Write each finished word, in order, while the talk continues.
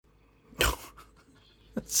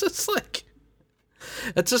It's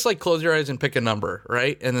just like close your eyes and pick a number,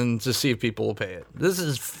 right? And then just see if people will pay it. This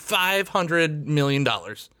is $500 million.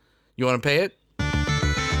 You want to pay it?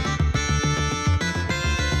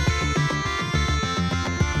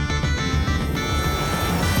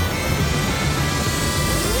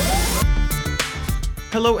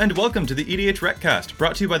 Hello and welcome to the EDH Recast,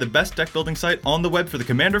 brought to you by the best deck building site on the web for the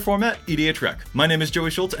Commander format, EDH Rec. My name is Joey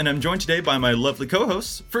Schultz and I'm joined today by my lovely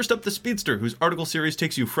co-hosts. First up, the Speedster, whose article series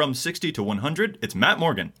takes you from 60 to 100. It's Matt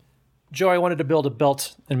Morgan. Joe, I wanted to build a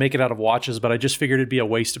belt and make it out of watches, but I just figured it'd be a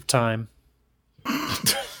waste of time.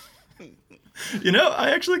 You know, I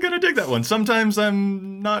actually kind of dig that one. Sometimes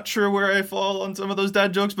I'm not sure where I fall on some of those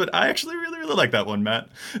dad jokes, but I actually really like that one, Matt.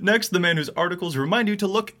 Next, the man whose articles remind you to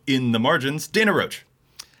look in the margins, Dana Roach.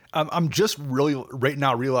 I'm just really right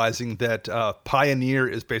now realizing that Pioneer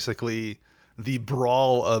is basically the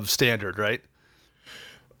Brawl of Standard, right?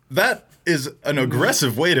 That is an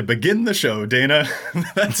aggressive way to begin the show, Dana.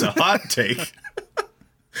 That's a hot take.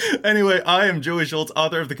 Anyway, I am Joey Schultz,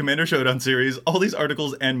 author of the Commander Showdown series. All these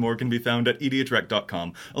articles and more can be found at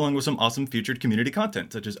edhrec.com, along with some awesome featured community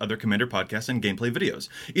content, such as other Commander podcasts and gameplay videos.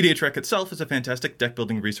 EDH Rec itself is a fantastic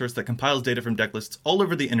deck-building resource that compiles data from deck lists all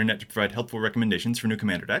over the internet to provide helpful recommendations for new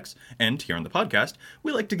Commander decks. And here on the podcast,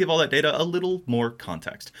 we like to give all that data a little more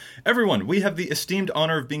context. Everyone, we have the esteemed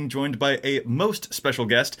honor of being joined by a most special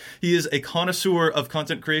guest. He is a connoisseur of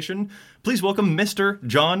content creation. Please welcome Mr.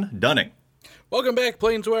 John Dunning. Welcome back,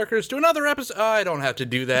 Planeswalkers, to another episode. I don't have to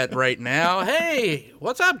do that right now. Hey,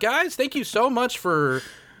 what's up, guys? Thank you so much for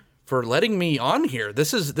letting me on here.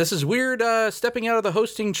 This is weird, stepping out of the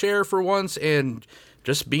hosting chair for once and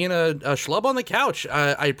just being a schlub on the couch.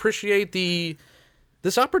 I appreciate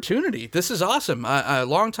this opportunity. This is awesome. A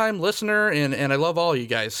long-time listener, and I love all you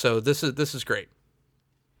guys. So this is great.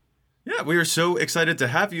 Yeah, we are so excited to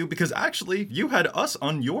have you because actually you had us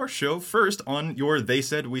on your show first on your They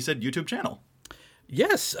Said, We Said YouTube channel.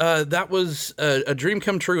 Yes, that was a dream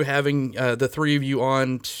come true having the three of you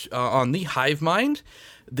on the Hive Mind.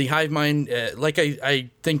 The Hive Mind, like I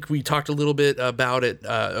think we talked a little bit about it,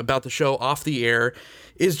 about the show off the air,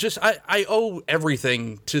 is just, I owe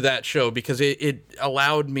everything to that show because it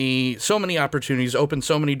allowed me so many opportunities, opened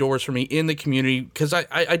so many doors for me in the community because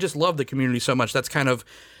I just love the community so much. That's kind of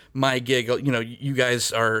my gig. You know, you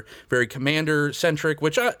guys are very Commander centric,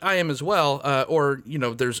 which I am as well. Or, you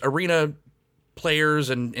know, there's Arena players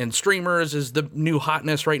and streamers is the new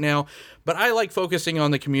hotness right now, but I like focusing on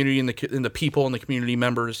the community and the people and the community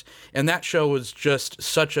members, and that show was just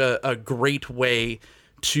such a great way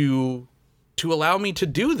to allow me to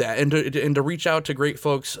do that and to reach out to great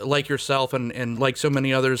folks like yourself and like so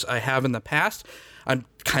many others I have in the past. I'm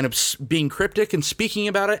kind of being cryptic and speaking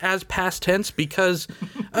about it as past tense because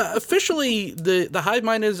officially the Hive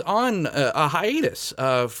Mind is on a hiatus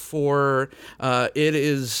for it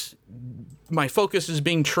is. My focus is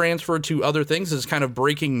being transferred to other things. This is kind of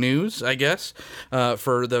breaking news, I guess,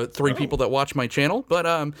 for the three people that watch my channel.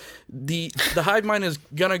 But the Hive Mind is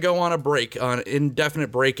going to go on a break, on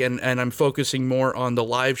indefinite break, and I'm focusing more on the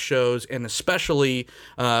live shows and especially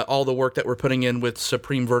all the work that we're putting in with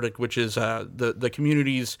Supreme Verdict, which is the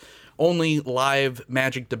community's only live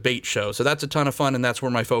Magic debate show. So that's a ton of fun, and that's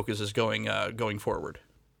where my focus is going forward.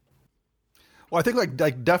 Well, I think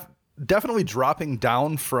definitely dropping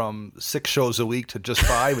down from 6 shows a week to just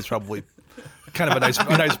 5 is probably kind of a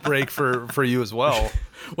nice break for you as well.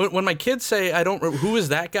 When my kids say who is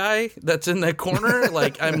that guy that's in that corner,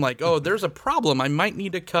 like I'm like, oh, there's a problem. I might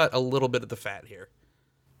need to cut a little bit of the fat here.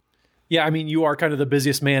 Yeah, I mean, you are kind of the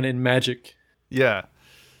busiest man in Magic. Yeah.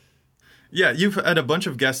 Yeah, you've had a bunch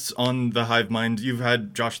of guests on the Hive Mind. You've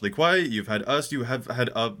had Josh Lee Kwai, you've had us, you have had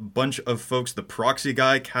a bunch of folks, the Proxy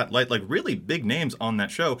Guy, Cat Light, like really big names on that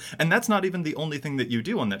show. And that's not even the only thing that you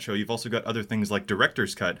do on that show. You've also got other things like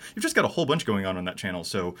Director's Cut. You've just got a whole bunch going on that channel.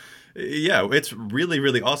 So yeah, it's really,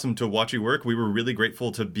 really awesome to watch you work. We were really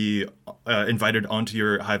grateful to be invited onto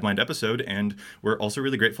your Hive Mind episode. And we're also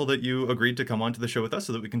really grateful that you agreed to come onto the show with us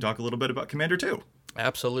so that we can talk a little bit about Commander 2.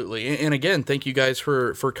 Absolutely. And again, thank you guys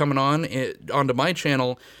for coming onto my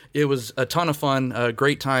channel. It was a ton of fun, a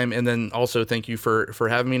great time, and then also thank you for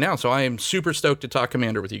having me now. So I am super stoked to talk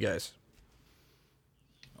Commander with you guys.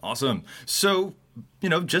 Awesome. So, you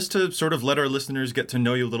know, just to sort of let our listeners get to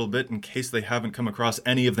know you a little bit in case they haven't come across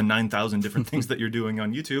any of the 9,000 different things that you're doing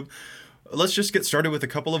on YouTube, let's just get started with a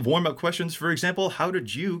couple of warm-up questions. For example, how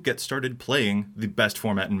did you get started playing the best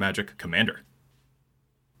format in Magic, Commander?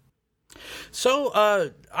 So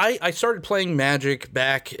I started playing Magic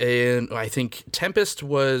back in, I think Tempest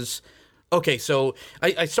was, okay, so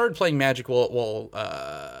I started playing Magic while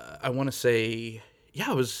I want to say,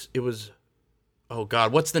 yeah, it was oh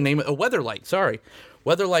God, what's the name of Weatherlight? Sorry.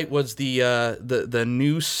 Weatherlight was the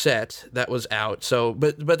new set that was out. So,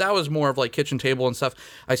 but that was more of like kitchen table and stuff.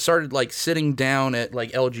 I started like sitting down at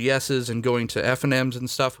like LGS's and going to F&M's and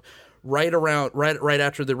stuff right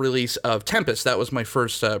after the release of Tempest. That was my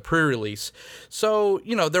first pre-release. So,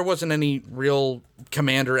 you know, there wasn't any real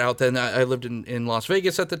Commander out then. I lived in Las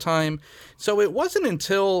Vegas at the time. So it wasn't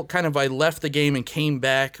until kind of I left the game and came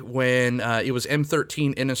back when it was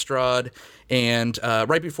M13 Innistrad and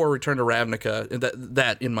right before Return to Ravnica.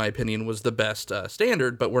 That, in my opinion, was the best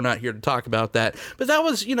standard, but we're not here to talk about that. But that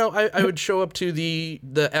was, you know, I would show up to the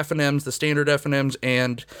F&Ms, the standard F&Ms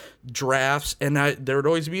and drafts, and there would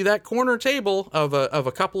always be that corner table of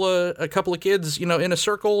a couple of kids, you know, in a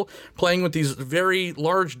circle playing with these very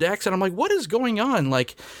large decks, and I'm like, what is going on?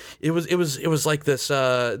 Like, it was like this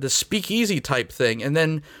speakeasy type thing, and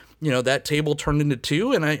then, you know, that table turned into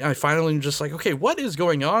two, and I finally was just like, okay, what is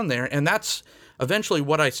going on there? And that's eventually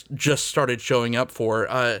what I just started showing up for.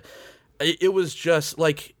 It was just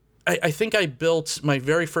like, I think I built, my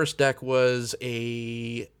very first deck was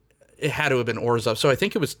it had to have been Orzhov, so I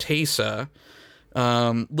think it was Teysa,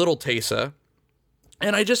 Little Teysa,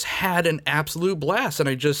 and I just had an absolute blast, and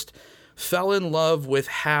I just fell in love with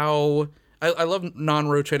how... I love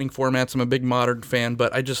non-rotating formats. I'm a big Modern fan,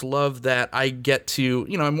 but I just love that I get to,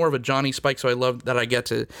 you know, I'm more of a Johnny Spike, so I love that I get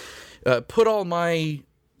to put all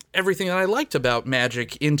everything that I liked about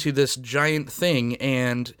Magic into this giant thing,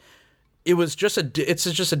 and it was just it's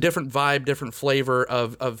just a different vibe, different flavor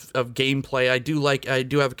of gameplay. I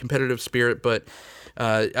do have a competitive spirit, but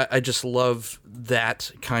I just love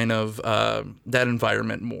that kind of that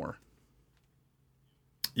environment more.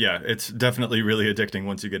 Yeah, it's definitely really addicting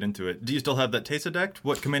once you get into it. Do you still have that Teysa deck?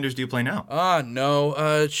 What commanders do you play now?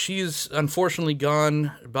 No. She's unfortunately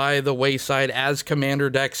gone by the wayside, as commander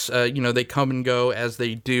decks. You know, they come and go as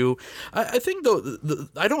they do. I think, though,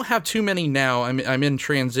 I don't have too many now. I'm in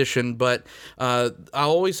transition, but I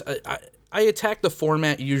attack the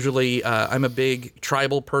format usually. I'm a big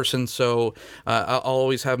tribal person, so I'll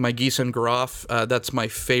always have my Gison Garoth. That's my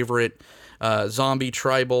favorite zombie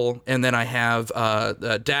tribal, and then I have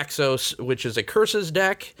Daxos, which is a Curses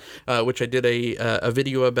deck, which I did a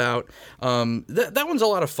video about. That one's a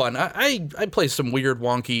lot of fun. I play some weird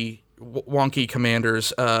wonky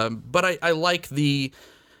commanders, but I like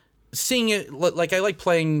seeing it, like I like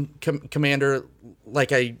playing commander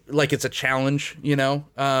like it's a challenge, you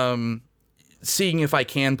know. Seeing if I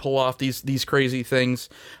can pull off these crazy things,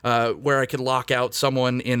 where I could lock out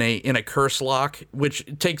someone in a curse lock, which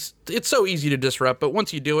it's so easy to disrupt, but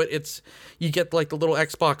once you do it, you get like the little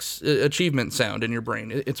Xbox achievement sound in your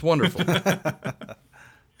brain. It's wonderful.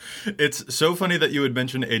 It's so funny that you would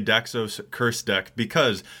mention a Daxos curse deck,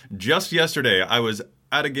 because just yesterday I was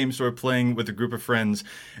at a game store playing with a group of friends,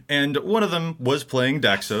 and one of them was playing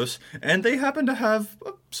Daxos, and they happened to have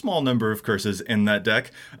a small number of curses in that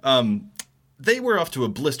deck. They were off to a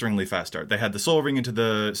blisteringly fast start. They had the Soul Ring into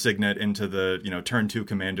the Signet, into the, turn 2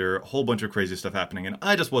 commander, a whole bunch of crazy stuff happening, and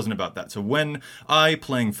I just wasn't about that. So when I,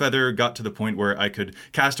 playing Feather, got to the point where I could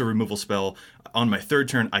cast a removal spell, on my third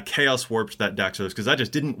turn, I Chaos Warped that Daxos, because I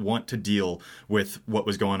just didn't want to deal with what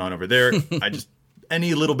was going on over there.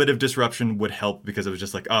 Any little bit of disruption would help, because it was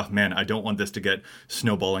just like, oh man, I don't want this to get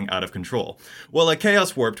snowballing out of control. Well, I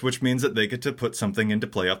Chaos Warped, which means that they get to put something into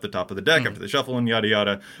play off the top of the deck after the shuffle and yada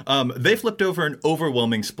yada. They flipped over an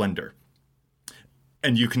Overwhelming Splendor.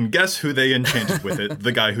 And you can guess who they enchanted with it,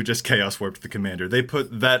 the guy who just Chaos Warped the commander. They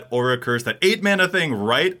put that Aura Curse, that 8-mana thing,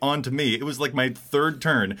 right onto me. It was like my third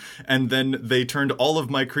turn, and then they turned all of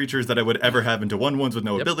my creatures that I would ever have into 1/1s with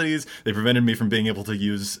no abilities. They prevented me from being able to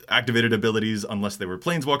use activated abilities unless they were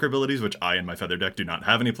Planeswalker abilities, which I, in my Feather deck, do not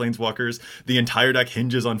have any Planeswalkers. The entire deck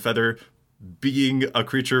hinges on Feather being a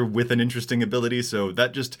creature with an interesting ability, so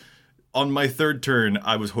that just... On my third turn,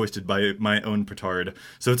 I was hoisted by my own petard.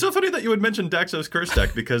 So it's so funny that you would mention Daxos Curse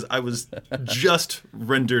deck, because I was just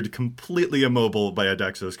rendered completely immobile by a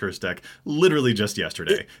Daxos Curse deck literally just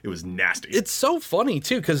yesterday. It was nasty. It's so funny,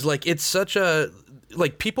 too, because, it's such a...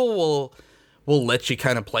 people will let you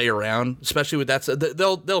kind of play around, especially with that.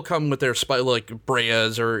 They'll come with their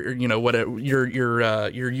Breas or whatever,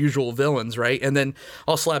 your usual villains, right? And then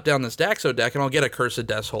I'll slap down this Daxo deck and I'll get a Curse of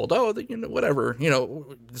Death's Hold. Oh, whatever,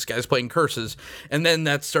 this guy's playing curses, and then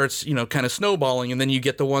that starts kind of snowballing, and then you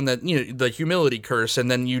get the one that the Humility Curse, and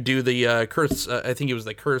then you do the curse. I think it was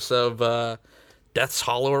the Curse of Death's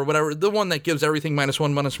Hollow or whatever, the one that gives everything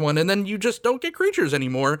 -1/-1, and then you just don't get creatures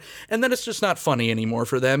anymore, and then it's just not funny anymore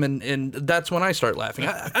for them, and that's when I start laughing.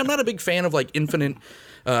 I'm not a big fan of infinite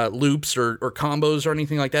loops or combos or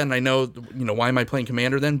anything like that, and I know why am I playing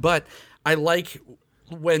Commander then, but I like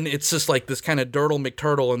when it's just like this kind of Durdle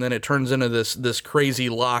McTurtle, and then it turns into this crazy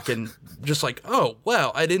lock, and just like, oh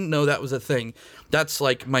wow, I didn't know that was a thing. That's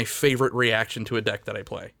like my favorite reaction to a deck that I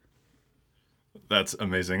play. That's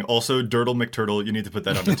amazing. Also, Durdle McTurtle, you need to put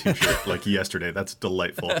that on a t-shirt like yesterday. That's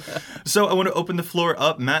delightful. So I want to open the floor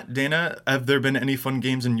up. Matt, Dana, have there been any fun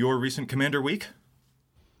games in your recent Commander week?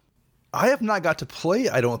 I have not got to play,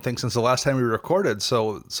 I don't think, since the last time we recorded.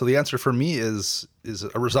 So the answer for me is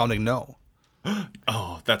a resounding no.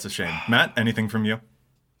 Oh, that's a shame. Matt, anything from you?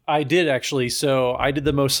 I did actually. So I did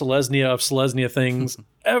the most Selesnya of Selesnya things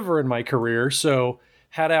ever in my career. So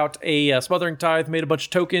had out a Smothering Tithe, made a bunch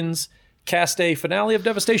of tokens, cast a Finale of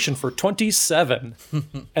Devastation for 27.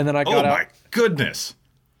 And then I got out. Oh my goodness.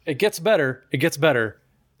 It gets better. It gets better.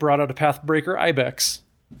 Brought out a Pathbreaker Ibex.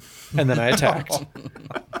 And then I attacked.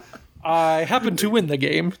 I happened to win the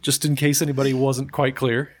game, just in case anybody wasn't quite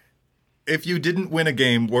clear. If you didn't win a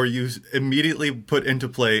game where you immediately put into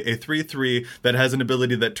play a 3/3 that has an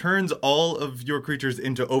ability that turns all of your creatures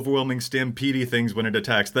into overwhelming stampede things when it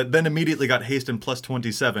attacks, that then immediately got haste and plus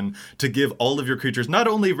 27 to give all of your creatures not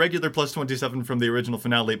only regular plus 27 from the original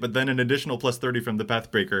Finale, but then an additional plus 30 from the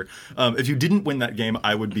Pathbreaker. If you didn't win that game,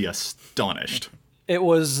 I would be astonished. It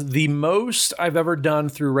was the most I've ever done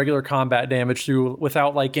through regular combat damage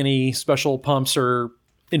without like any special pumps or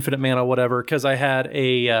infinite mana, whatever, because I had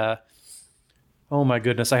a... oh my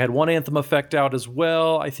goodness, I had one Anthem effect out as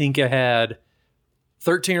well. I think I had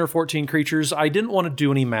 13 or 14 creatures. I didn't want to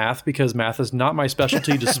do any math because math is not my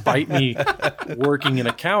specialty, despite me working in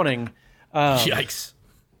accounting. Yikes.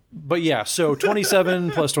 But yeah, so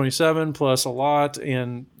 27 plus 27 plus a lot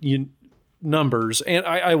and numbers, and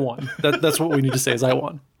I won. That's what we need to say is I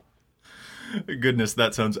won. Goodness,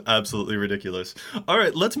 that sounds absolutely ridiculous. All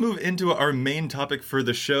right, let's move into our main topic for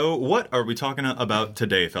the show. What are we talking about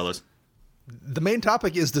today, fellas? The main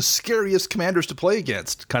topic is the scariest commanders to play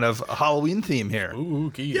against. Kind of a Halloween theme here.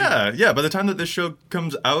 Ooh, Yeah. By the time that this show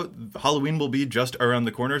comes out, Halloween will be just around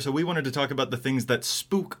the corner, so we wanted to talk about the things that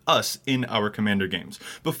spook us in our Commander games.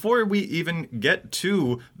 Before we even get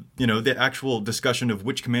to, the actual discussion of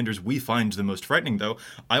which commanders we find the most frightening, though,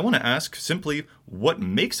 I want to ask simply, what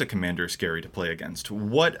makes a commander scary to play against?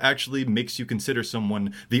 What actually makes you consider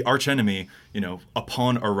someone the archenemy,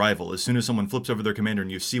 upon arrival? As soon as someone flips over their commander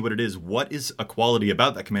and you see what it is, what is a quality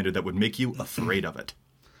about that commander that would make you afraid of it?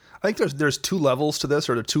 I think there's two levels to this,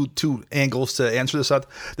 or the two angles to answer this up.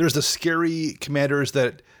 There's the scary commanders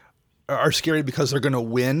that are scary because they're going to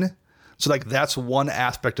win. So like that's one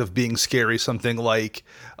aspect of being scary. Something like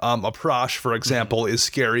a Prosh, for example, is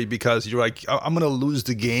scary because you're like, I'm going to lose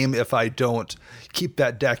the game if I don't keep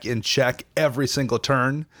that deck in check every single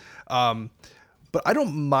turn. But I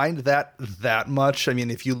don't mind that much. I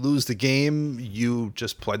mean, if you lose the game, you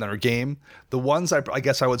just play another game. The ones I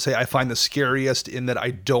guess I would say I find the scariest in that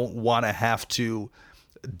I don't want to have to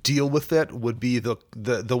deal with it would be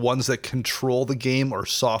the ones that control the game or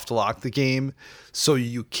soft lock the game so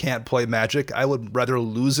you can't play Magic. I would rather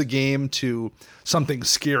lose a game to something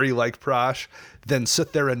scary like Prosh than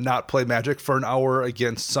sit there and not play Magic for an hour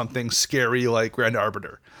against something scary like Grand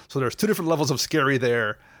Arbiter. So there's two different levels of scary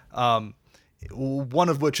there. One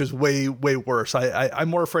of which is way worse. I'm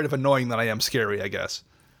more afraid of annoying than I am scary, I guess.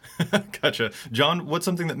 Gotcha. John, what's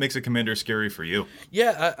something that makes a commander scary for you?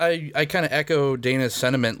 Yeah, I kind of echo Dana's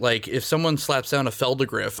sentiment. Like, if someone slaps down a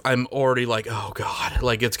Feldegriff, I'm already like, oh, God,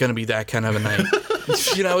 like, it's going to be that kind of a night.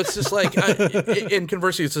 It's just like, and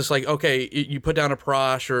conversely, it's just like, okay, you put down a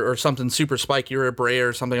Prosh or something super spiky or a Bray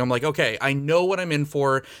or something. I'm like, okay, I know what I'm in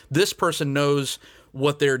for. This person knows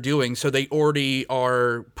what they're doing, so they already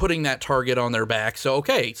are putting that target on their back. So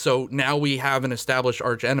okay, so now we have an established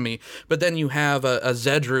arch enemy. But then you have a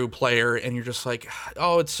Zedru player, and you're just like,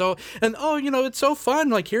 oh, it's so, and oh, it's so fun.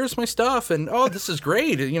 Like, here's my stuff, and oh, this is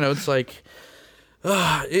great. It's like,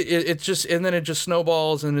 it just, and then it just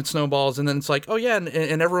snowballs and it snowballs, and then it's like, oh yeah,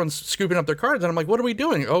 and everyone's scooping up their cards, and I'm like, what are we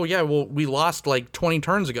doing? Oh yeah, well, we lost like 20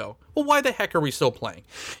 turns ago. Well, why the heck are we still playing?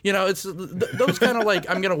 It's those kind of like,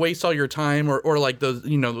 I'm gonna waste all your time, or like those,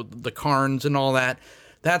 the Karns and all that.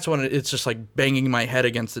 That's when it's just like banging my head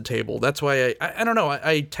against the table. That's why I don't know.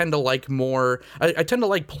 I tend to like more. I tend to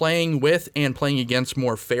like playing with and playing against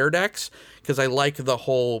more fair decks because I like the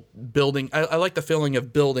whole building. I like the feeling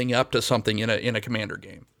of building up to something in a commander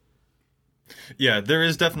game. Yeah, there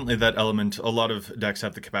is definitely that element. A lot of decks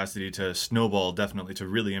have the capacity to snowball, definitely, to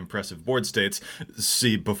really impressive board states.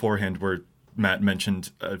 See beforehand where Matt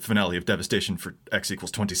mentioned a Finale of Devastation for X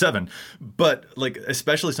equals 27, but like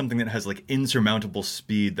especially something that has like insurmountable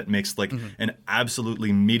speed that makes like an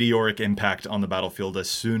absolutely meteoric impact on the battlefield as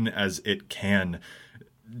soon as it can.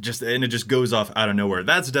 it just goes off out of nowhere.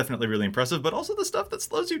 That's definitely really impressive, but also the stuff that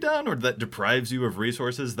slows you down or that deprives you of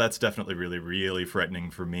resources, that's definitely really, really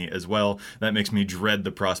frightening for me as well. That makes me dread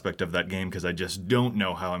the prospect of that game because I just don't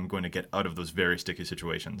know how I'm going to get out of those very sticky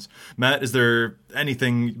situations. Matt, is there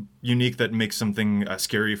anything unique that makes something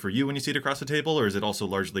scary for you when you see it across the table, or is it also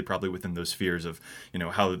largely probably within those spheres of,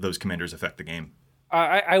 how those commanders affect the game?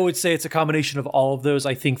 I would say it's a combination of all of those.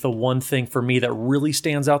 I think the one thing for me that really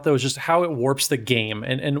stands out, though, is just how it warps the game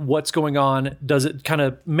and what's going on. Does it kind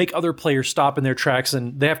of make other players stop in their tracks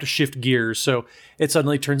and they have to shift gears? So it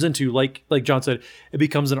suddenly turns into, like John said, it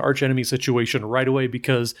becomes an archenemy situation right away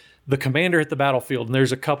because the commander hit the battlefield. And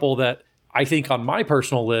there's a couple that I think on my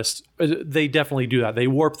personal list, they definitely do that. They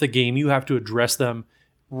warp the game. You have to address them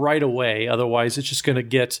right away. Otherwise, it's just going to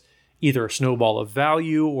get either a snowball of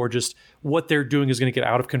value or just what they're doing is going to get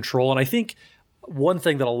out of control. And I think one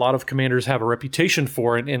thing that a lot of commanders have a reputation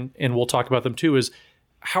for, and we'll talk about them too, is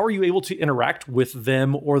how are you able to interact with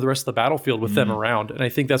them or the rest of the battlefield with them around? And I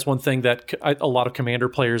think that's one thing that a lot of commander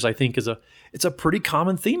players, I think, it's a pretty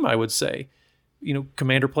common theme, I would say.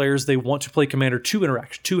 Commander players, they want to play commander to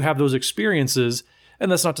interact, to have those experiences.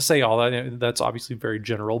 And that's not to say all that. That's obviously very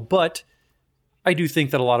general. But I do think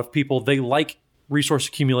that a lot of people, they like resource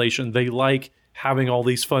accumulation. They like having all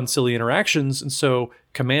these fun, silly interactions. And so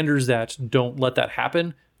commanders that don't let that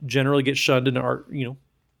happen generally get shunned and are,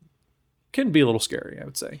 can be a little scary, I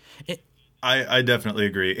would say. I definitely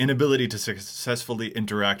agree. Inability to successfully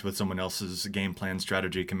interact with someone else's game plan,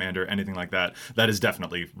 strategy, commander, anything like that, that is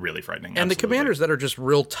definitely really frightening. And Absolutely. The commanders that are just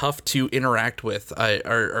real tough to interact with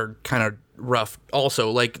are kind of rough also.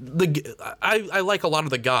 Like I like a lot of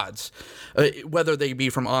the gods, whether they be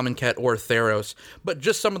from Amonkhet or Theros, but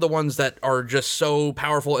just some of the ones that are just so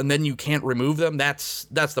powerful and then you can't remove them, that's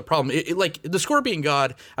the problem. Like the Scorpion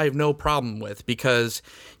God, I have no problem with because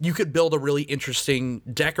you could build a really interesting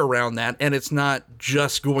deck around that and it's not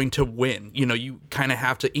just going to win. You kind of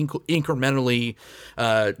have to incrementally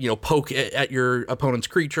poke at your opponent's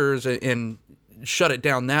creatures and shut it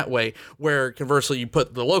down that way, where conversely you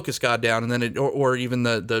put the Locust God down and then or even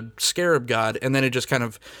the Scarab God, and then it just kind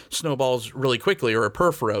of snowballs really quickly, or a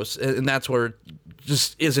Purphoros, and that's where it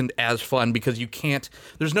just isn't as fun because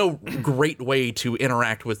there's no great way to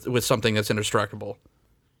interact with something that's indestructible.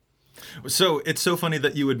 So it's so funny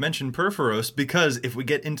that you would mention Purphoros, because if we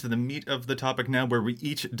get into the meat of the topic now, where we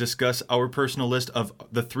each discuss our personal list of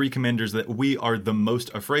the 3 commanders that we are the most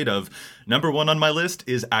afraid of, number 1 on my list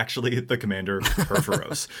is actually the commander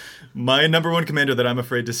Purphoros. My number 1 commander that I'm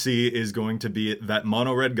afraid to see is going to be that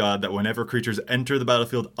mono red god that whenever creatures enter the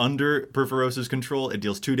battlefield under Purphoros' control, it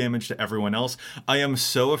deals 2 damage to everyone else. I am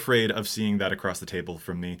so afraid of seeing that across the table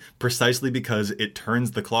from me, precisely because it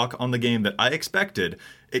turns the clock on the game that I expected.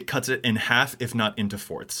 It cuts it in half, if not into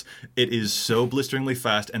fourths. It is so blisteringly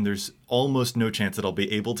fast, and there's almost no chance that I'll be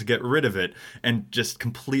able to get rid of it, and just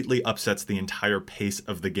completely upsets the entire pace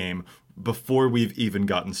of the game before we've even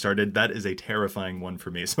gotten started. That is a terrifying one for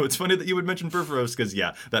me. So it's funny that you would mention Purphoros, because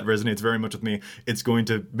yeah, that resonates very much with me. It's going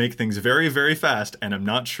to make things very, very fast, and I'm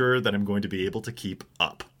not sure that I'm going to be able to keep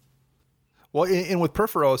up. Well, and with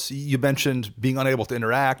Purphoros, you mentioned being unable to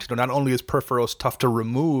interact. Not only is Purphoros tough to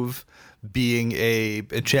remove, being a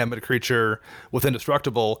enchantment creature with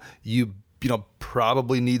indestructible, you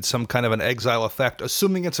probably need some kind of an exile effect,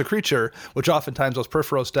 assuming it's a creature, which oftentimes those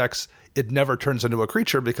Purphoros decks, it never turns into a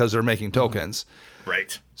creature because they're making tokens.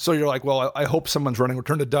 Right. So you're like, well, I hope someone's running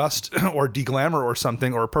Return to Dust or Deglamour or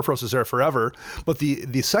something, or Purphoros is there forever. But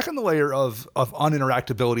the second layer of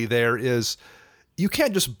uninteractability there is, you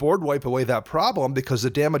can't just board wipe away that problem because the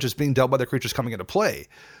damage is being dealt by the creatures coming into play.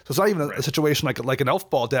 So it's not even a situation like an Elf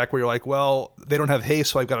Ball deck where you're like, well, they don't have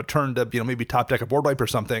haste, so I've got to turn to maybe top deck a board wipe or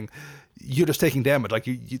something. You're just taking damage. Like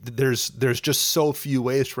there's just so few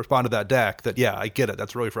ways to respond to that deck that, yeah, I get it.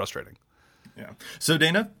 That's really frustrating. Yeah. So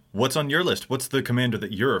Dana, what's on your list? What's the commander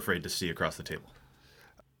that you're afraid to see across the table?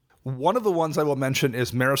 One of the ones I will mention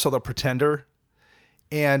is Marisol the Pretender,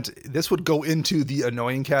 and this would go into the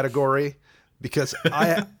annoying category, because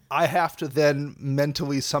I have to then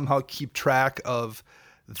mentally somehow keep track of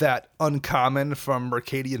that uncommon from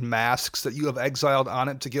Mercadian Masks that you have exiled on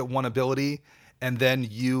it to get 1 ability, and then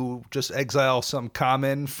you just exile some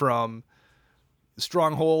common from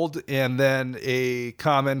Stronghold, and then a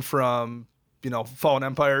common from Fallen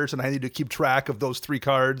Empires, and I need to keep track of those 3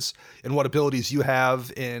 cards and what abilities you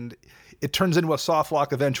have, and it turns into a soft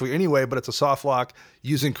lock eventually anyway, but it's a soft lock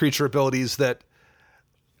using creature abilities that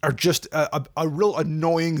are just a real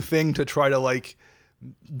annoying thing to try to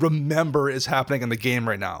remember is happening in the game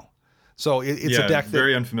right now. So it's a deck that,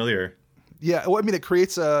 very unfamiliar. Yeah, well, I mean, it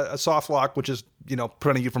creates a soft lock, which is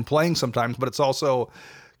preventing you from playing sometimes, but it's also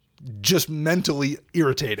just mentally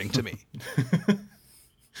irritating to me.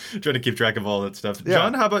 Trying to keep track of all that stuff. Yeah.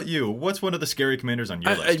 John, how about you? What's one of the scary commanders on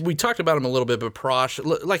your list? We talked about him a little bit, but Prosh,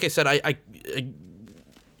 like I said,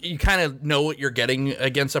 you kind of know what you're getting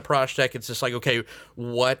against a Prosh deck. It's just like, okay,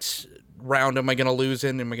 what round am I going to lose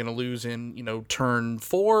in? Am I going to lose in, turn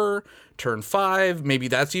 4, turn 5? Maybe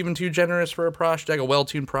that's even too generous for a Prosh deck, a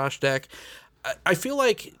well-tuned Prosh deck. I feel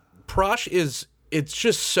like Prosh it's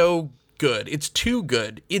just so good. It's too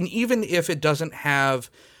good. And even if it doesn't have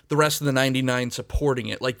the rest of the 99 supporting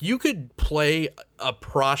it, like you could play a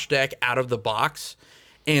Prosh deck out of the box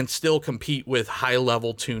and still compete with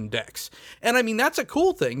high-level tuned decks. And I mean, that's a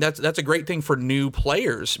cool thing. That's a great thing for new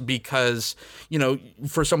players because,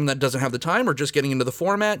 for someone that doesn't have the time or just getting into the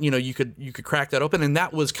format, you could crack that open. And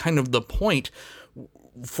that was kind of the point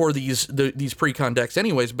for these pre-con decks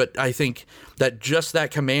anyways. But I think that just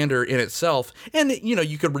that commander in itself, and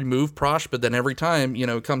you could remove Prosh, but then every time,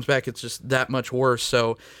 it comes back, it's just that much worse.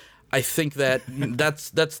 So I think that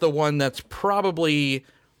that's the one that's probably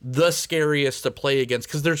the scariest to play against,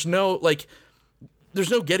 because there's no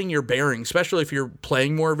getting your bearing, especially if you're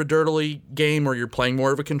playing more of a dirtily game or you're playing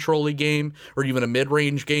more of a control-y game or even a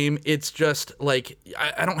mid-range game. It's just like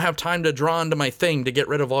I don't have time to draw into my thing to get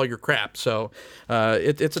rid of all your crap. So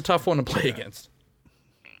it's a tough one to play against.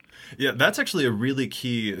 Yeah, that's actually a really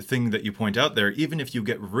key thing that you point out there. Even if you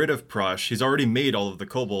get rid of Prosh, he's already made all of the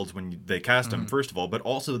kobolds when they cast him, first of all, but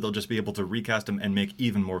also they'll just be able to recast him and make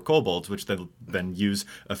even more kobolds, which they'll then use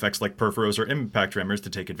effects like Perforos or Impact Tremors to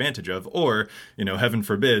take advantage of, or, heaven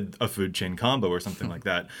forbid, a Food Chain combo or something like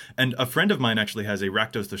that. And a friend of mine actually has a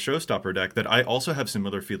Rakdos the Showstopper deck that I also have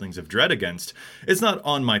similar feelings of dread against. It's not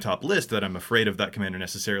on my top list that I'm afraid of that commander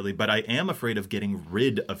necessarily, but I am afraid of getting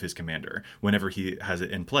rid of his commander whenever he has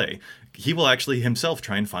it in play. He will actually himself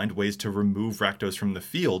try and find ways to remove Rakdos from the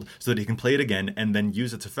field so that he can play it again and then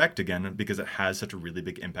use its effect again, because it has such a really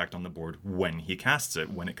big impact on the board when he casts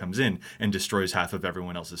it, when it comes in and destroys half of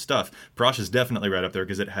everyone else's stuff. Prosh is definitely right up there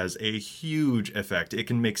because it has a huge effect. It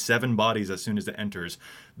can make 7 bodies as soon as it enters.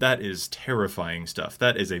 That is terrifying stuff.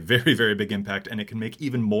 That is a very, very big impact, and it can make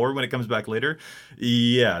even more when it comes back later.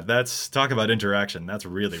 Yeah, talk about interaction. That's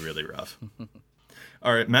really, really rough.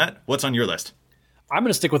 All right, Matt, what's on your list? I'm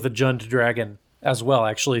going to stick with the Jund Dragon as well,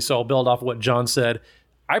 actually. So I'll build off what John said.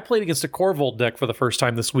 I played against a Korvold deck for the first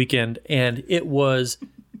time this weekend, and it was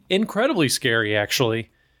incredibly scary, actually.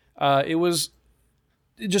 It was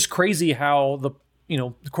just crazy how the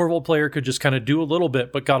Korvold player could just kind of do a little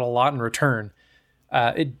bit, but got a lot in return.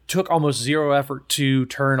 It took almost zero effort to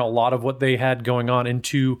turn a lot of what they had going on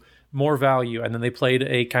into more value, and then they played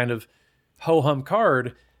a kind of ho-hum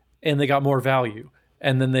card, and they got more value.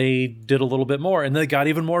 And then they did a little bit more, and they got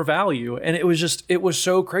even more value. And it was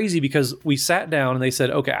so crazy because we sat down and they said,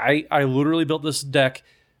 okay, I literally built this deck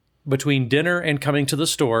between dinner and coming to the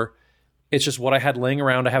store. It's just what I had laying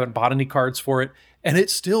around. I haven't bought any cards for it. And it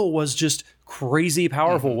still was just crazy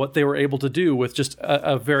powerful what they were able to do with just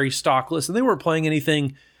a very stock list. And they weren't playing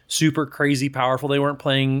anything super crazy powerful. They weren't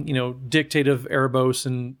playing, Dictate of Erebos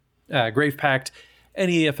and Grave Pact,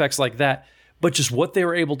 any effects like that. But just what they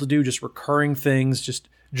were able to do, just recurring things, just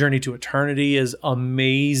Journey to Eternity is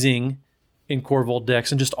amazing in Korvold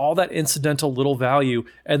decks, and just all that incidental little value.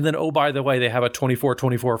 And then, oh, by the way, they have a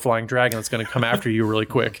 24/24 flying dragon that's going to come after you really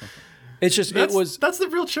quick. It's just, that's the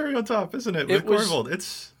real cherry on top, isn't it? With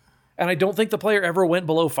Korvold, and I don't think the player ever went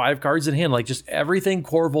below 5 cards in hand. Like, just everything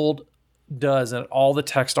Korvold does and all the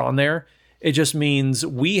text on there, it just means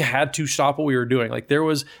we had to stop what we were doing. Like, there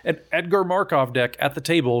was an Edgar Markov deck at the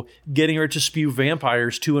table getting ready to spew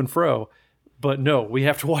vampires to and fro. But no, we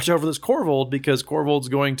have to watch over this Korvold because Korvold's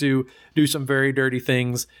going to do some very dirty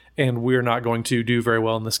things, and we're not going to do very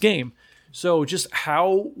well in this game. So just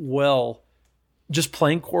how well just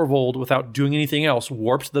playing Korvold without doing anything else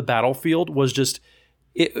warped the battlefield was just,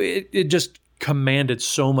 it just commanded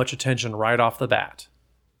so much attention right off the bat.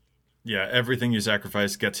 Yeah, everything you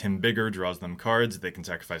sacrifice gets him bigger, draws them cards. They can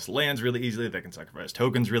sacrifice lands really easily. They can sacrifice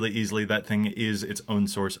tokens really easily. That thing is its own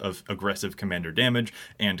source of aggressive commander damage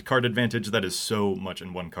and card advantage. That is so much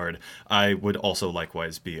in one card. I would also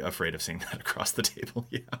likewise be afraid of seeing that across the table.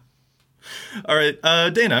 Yeah. All right,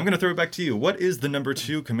 Dana, I'm going to throw it back to you. What is the number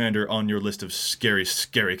 2 commander on your list of scary,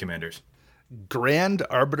 scary commanders? Grand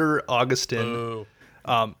Arbiter Augustin.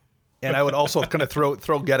 And I would also kind of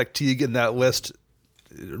throw Gaddock Teague in that list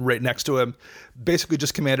right next to him. Basically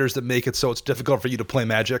just commanders that make it so it's difficult for you to play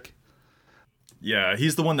Magic. Yeah,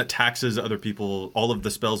 he's the one that taxes other people. All of the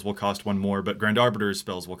spells will cost 1 more, but Grand Arbiter's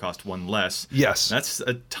spells will cost 1 less. Yes. That's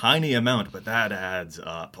a tiny amount, but that adds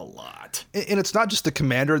up a lot. And it's not just the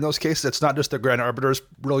commander in those cases. It's not just the Grand Arbiter is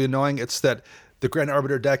really annoying. It's that The Grand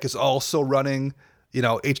Arbiter deck is also running,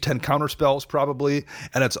 H10 counter spells probably,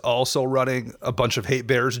 and it's also running a bunch of hate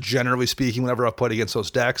bears, generally speaking, whenever I've played against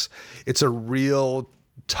those decks. It's a real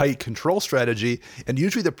tight control strategy, and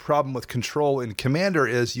usually the problem with control in Commander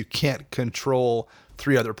is you can't control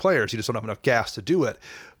 3 other players. You just don't have enough gas to do it.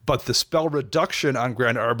 But the spell reduction on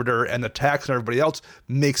Grand Arbiter and the tax on everybody else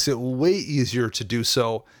makes it way easier to do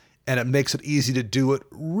so, and it makes it easy to do it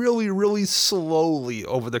really, really slowly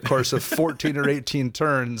over the course of 14 or 18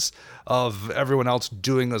 turns of everyone else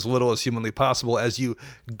doing as little as humanly possible as you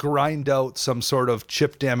grind out some sort of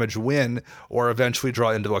chip damage win or eventually draw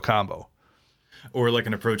into a combo. Or like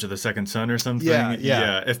an Approach of the Second Sun or something.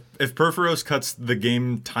 Yeah. If Perforos cuts the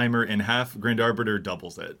game timer in half, Grand Arbiter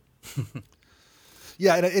doubles it.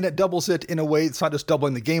 Yeah, and it doubles it in a way. It's not just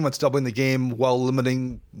doubling the game; it's doubling the game while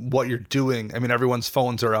limiting what you're doing. I mean, everyone's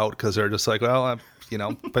phones are out because they're just like, well,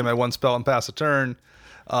 play my one spell and pass a turn.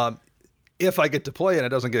 If I get to play and it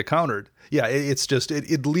doesn't get countered, yeah, it's just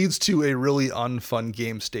it leads to a really unfun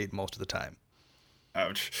game state most of the time.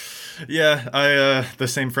 Ouch. Yeah, the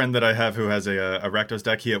same friend that I have who has a Rakdos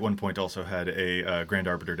deck, he at one point also had a Grand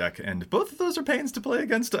Arbiter deck, and both of those are pains to play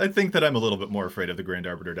against. I think that I'm a little bit more afraid of the Grand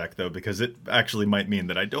Arbiter deck, though, because it actually might mean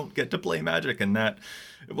that I don't get to play Magic, and that,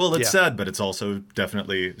 well, it's sad, but it's also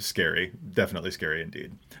definitely scary. Definitely scary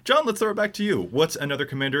indeed. John, let's throw it back to you. What's another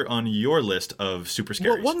commander on your list of super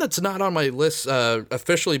scaries? Well, one that's not on my list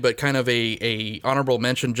officially, but kind of a honorable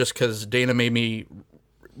mention just because Dana made me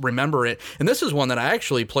remember it, and this is one that I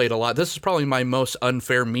actually played a lot. This is probably my most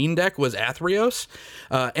unfair mean deck, was Athreos,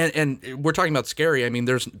 and we're talking about scary. I mean,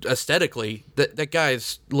 there's aesthetically that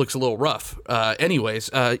guy's looks a little rough. He's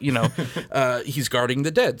guarding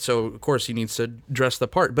the dead, so of course he needs to dress the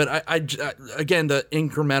part. But I again, the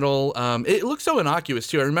incremental, it looks so innocuous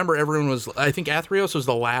too. I remember I think Athreos was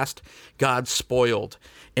the last god spoiled.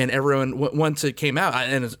 And everyone, once it came out,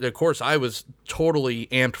 and of course I was totally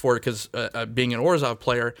amped for it because being an Orzhov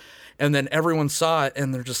player, and then everyone saw it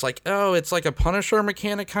and they're just like, oh, it's like a Punisher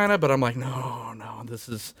mechanic kind of, but I'm like, no, this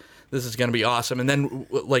is going to be awesome. And then,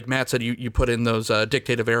 like Matt said, you put in those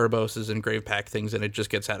Dictate of Ereboses and Grave Pack things, and it just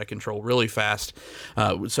gets out of control really fast.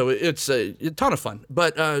 So it's a ton of fun.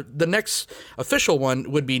 But the next official one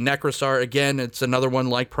would be Necrosar. Again, it's another one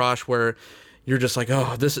like Prosh where you're just like,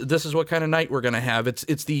 oh, this is what kind of night we're gonna have.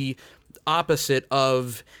 It's the opposite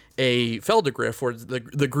of a Feldegriff or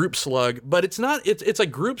the group slug, but it's not. It's a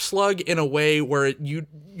group slug in a way where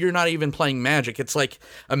you're not even playing Magic. It's like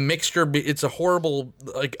a mixture. It's a horrible,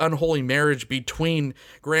 like, unholy marriage between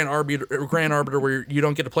Grand Arbiter where you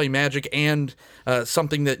don't get to play Magic and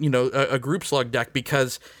something that a group slug deck,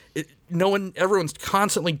 because everyone's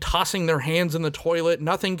constantly tossing their hands in the toilet.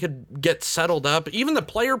 Nothing could get settled up. Even the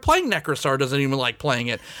player playing Necrosar doesn't even like playing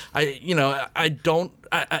it. And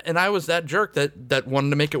I was that jerk that wanted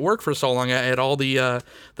to make it work for so long. I had all the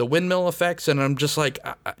windmill effects, and I'm just like,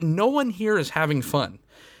 no one here is having fun.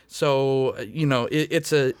 So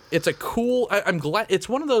it's a cool. I'm glad it's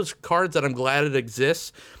one of those cards that I'm glad it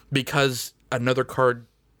exists, because another card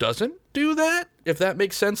doesn't do that, if that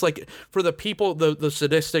makes sense. Like, for the people, the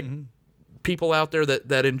sadistic people out there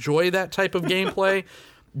that enjoy that type of gameplay,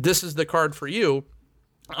 this is the card for you.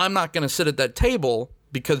 I'm not going to sit at that table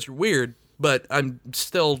because you're weird, but I'm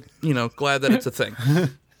still, glad that it's a thing.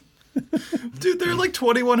 Dude, there are like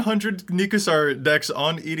 2,100 Necrosar decks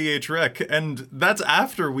on EDHREC, and that's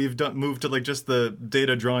after we've moved to like just the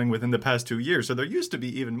data drawing within the past 2 years, so there used to be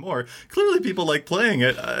even more. Clearly people like playing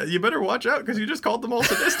it. You better watch out, because you just called them all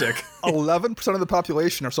sadistic. 11% of the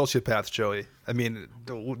population are sociopaths, Joey. I mean,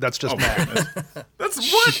 that's just math.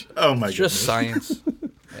 That's what? Oh my goodness. Just science.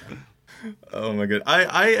 Oh my god.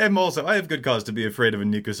 I have good cause to be afraid of a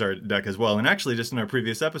Necrosar deck as well. And actually, just in our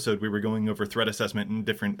previous episode, we were going over threat assessment and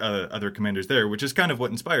different other commanders there, which is kind of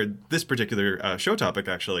what inspired this particular show topic,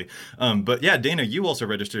 actually. But yeah, Dana, you also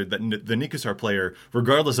registered that the Necrosar player,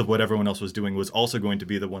 regardless of what everyone else was doing, was also going to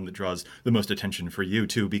be the one that draws the most attention for you,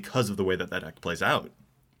 too, because of the way that deck plays out.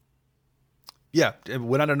 Yeah, it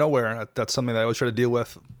went out of nowhere. That's something that I always try to deal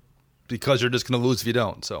with, because you're just going to lose if you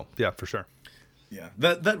don't. So, yeah, for sure. Yeah,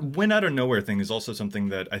 that win out of nowhere thing is also something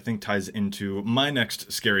that I think ties into my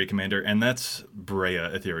next scary commander, and that's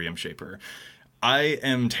Breya, Ethereum Shaper. I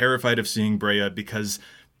am terrified of seeing Breya because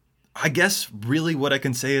I guess really what I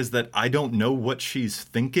can say is that I don't know what she's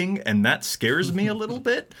thinking, and that scares me a little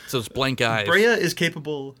bit. So it's blank eyes. Breya is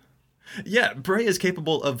capable... Yeah, Bray is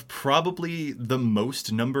capable of probably the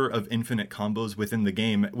most number of infinite combos within the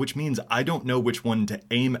game, which means I don't know which one to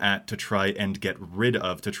aim at to try and get rid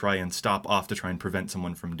of, to try and stop off, to try and prevent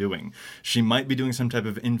someone from doing. She might be doing some type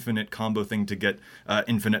of infinite combo thing to get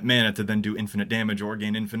infinite mana to then do infinite damage or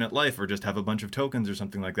gain infinite life or just have a bunch of tokens or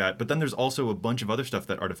something like that. But then there's also a bunch of other stuff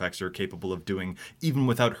that artifacts are capable of doing, even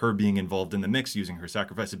without her being involved in the mix, using her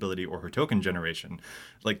sacrifice ability or her token generation.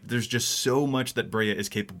 Like, there's just so much that Breya is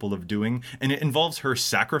capable of doing, and it involves her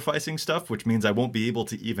sacrificing stuff, which means I won't be able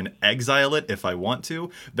to even exile it if I want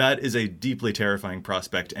to. That is a deeply terrifying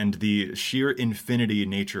prospect, and the sheer infinity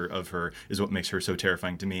nature of her is what makes her so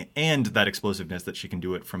terrifying to me, and that explosiveness that she can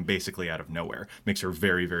do it from basically out of nowhere makes her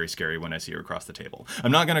very, very scary when I see her across the table.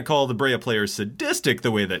 I'm not going to call the Breya players sadistic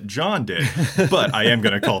the way that John did, but I am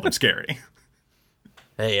going to call them scary.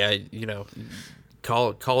 Hey,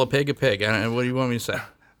 call a pig a pig. What do you want me to say?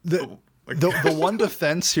 The one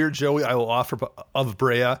defense here, Joey, I will offer of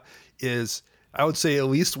Breya is, I would say, at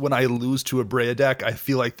least when I lose to a Breya deck, I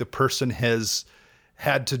feel like the person has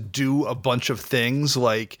had to do a bunch of things.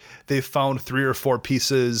 Like, they found 3 or 4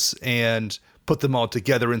 pieces and put them all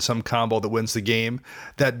together in some combo that wins the game.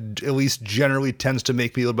 That at least generally tends to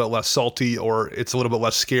make me a little bit less salty, or it's a little bit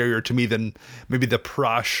less scarier to me than maybe the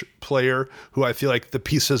Prosh player, who I feel like the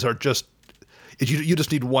pieces are just, you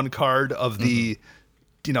just need one card of the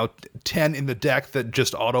 10 in the deck that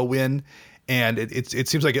just auto win, and it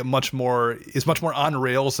seems like it's much more on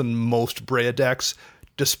rails than most Breya decks,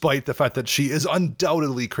 despite the fact that she is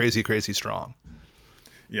undoubtedly crazy strong.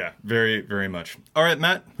 Yeah, very, very much. All right,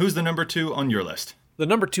 Matt, who's the number 2 on your list? The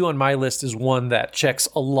number 2 on my list is one that checks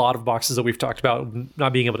a lot of boxes that we've talked about,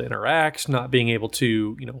 not being able to interact, not being able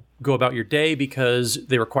to, go about your day because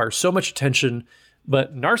they require so much attention.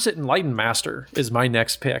 But Narset Enlightened Master is my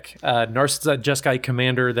next pick. Narset's that Jeskai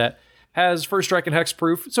commander that has First Strike and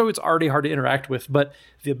Hexproof, so it's already hard to interact with. But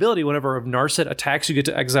the ability, whenever Narset attacks, you get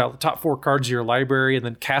to exile the top 4 cards of your library and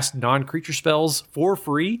then cast non-creature spells for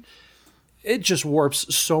free. It just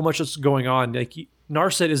warps so much that's going on. Like,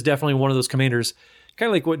 Narset is definitely one of those commanders, kind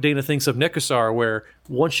of like what Dana thinks of Nikosar, where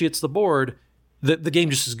once she hits the board, the game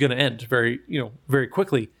just is going to end very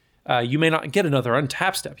quickly. You may not get another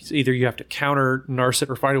untap step. Either you have to counter Narset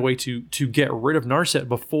or find a way to get rid of Narset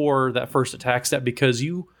before that first attack step, because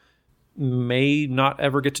you may not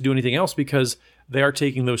ever get to do anything else because they are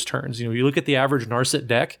taking those turns. You look at the average Narset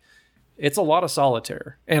deck, it's a lot of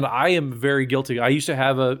solitaire. And I am very guilty. I used to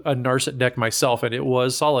have a Narset deck myself, and it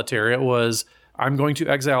was solitaire. It was, I'm going to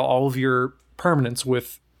exile all of your permanents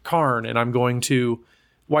with Karn, and I'm going to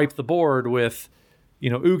wipe the board with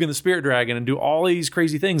Ugin the Spirit Dragon, and do all these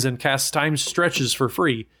crazy things and cast time stretches for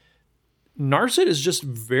free. Narset is just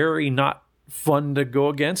very not fun to go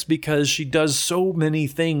against because she does so many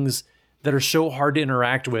things that are so hard to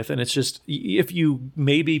interact with. And it's just, if you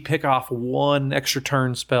maybe pick off one extra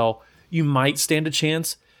turn spell, you might stand a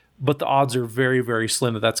chance, but the odds are very, very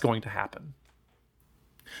slim that that's going to happen.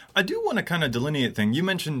 I do want to kind of delineate thing. You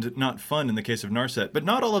mentioned not fun in the case of Narset, but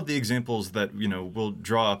not all of the examples that, we'll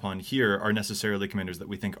draw upon here are necessarily commanders that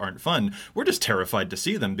we think aren't fun. We're just terrified to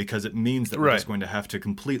see them because it means that we're just going to have to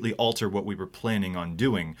completely alter what we were planning on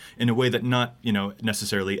doing in a way that not,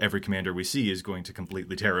 necessarily every commander we see is going to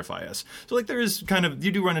completely terrify us. So there is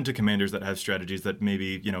you do run into commanders that have strategies that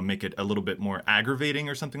maybe, make it a little bit more aggravating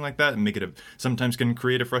or something like that, and make it sometimes can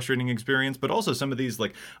create a frustrating experience. But also some of these,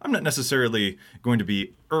 I'm not necessarily going to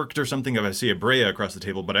be irked or something if I see a Breya across the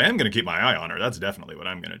table, but I am going to keep my eye on her. That's definitely what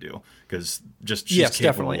I'm going to do, because she's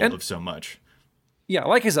capable of so much. Yeah,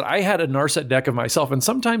 like I said, I had a Narset deck of myself, and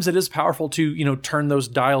sometimes it is powerful to, turn those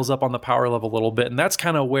dials up on the power level a little bit, and that's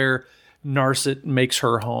kind of where Narset makes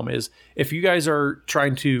her home, is if you guys are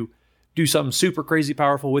trying to do something super crazy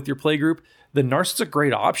powerful with your play group, then Narset's a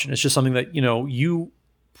great option. It's just something that, you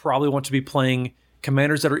probably want to be playing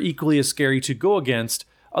commanders that are equally as scary to go against.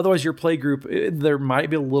 Otherwise, your play group, there might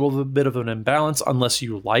be a little bit of an imbalance unless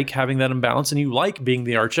you like having that imbalance and you like being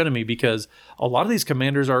the archenemy, because a lot of these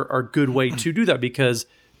commanders are a good way to do that, because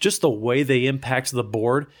just the way they impact the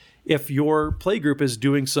board, if your play group is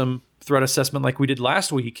doing some threat assessment like we did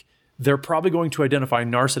last week, they're probably going to identify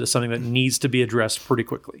Narset as something that needs to be addressed pretty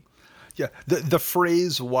quickly. Yeah, the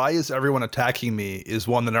phrase, "why is everyone attacking me?" is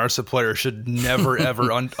one the Narset player should never, ever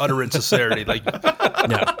utter in sincerity.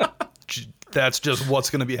 No. That's just what's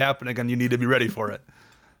going to be happening, and you need to be ready for it.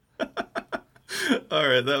 All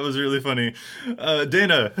right, that was really funny.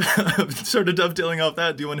 Dana, sort of dovetailing off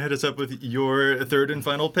that, do you want to hit us up with your third and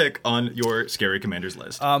final pick on your Scary Commanders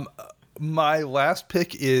list? My last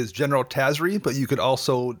pick is General Tazri, but you could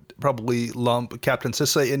also probably lump Captain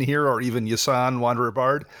Sisay in here, or even Yasan, Wanderer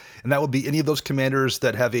Bard. And that would be any of those commanders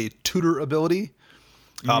that have a tutor ability.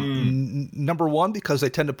 Number one, because they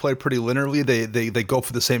tend to play pretty linearly. They go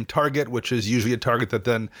for the same target, which is usually a target that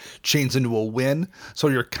then chains into a win. So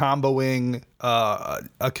you're comboing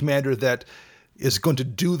a commander that is going to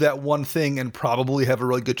do that one thing and probably have a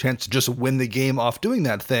really good chance to just win the game off doing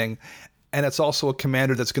that thing. And it's also a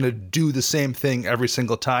commander that's going to do the same thing every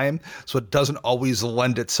single time. So it doesn't always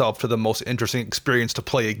lend itself to the most interesting experience to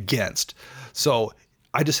play against. So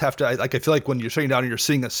I just have to, I feel like when you're sitting down and you're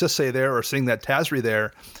seeing a Sisay there or seeing that Tazri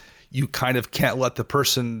there, you kind of can't let the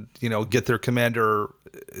person, get their commander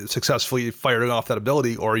successfully firing off that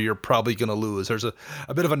ability, or you're probably going to lose. There's a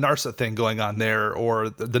bit of a Narset thing going on there, or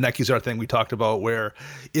the Nekizar thing we talked about, where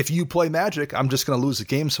if you play Magic, I'm just going to lose the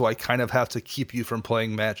game, so I kind of have to keep you from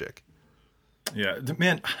playing Magic. Yeah,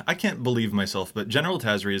 man, I can't believe myself, but General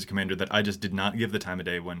Tazri is a commander that I just did not give the time of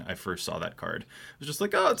day when I first saw that card. It was just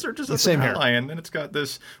like, oh, it searches as an ally, and then it's got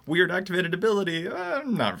this weird activated ability.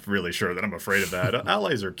 I'm not really sure that I'm afraid of that.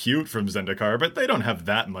 Allies are cute from Zendikar, but they don't have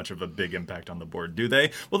that much of a big impact on the board, do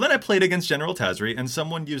they? Well, then I played against General Tazri, and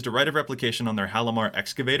someone used a Rite of Replication on their Halimar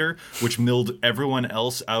Excavator, which milled everyone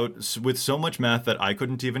else out with so much math that I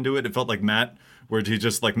couldn't even do it. It felt like Matt, where he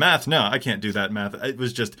just like, math, no, I can't do that math. It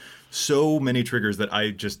was just so many triggers that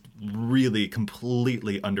I just really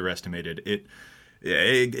completely underestimated.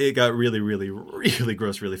 It got really, really, really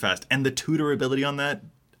gross really fast. And the tutor ability on that,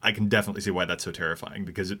 I can definitely see why that's so terrifying,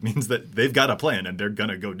 because it means that they've got a plan and they're going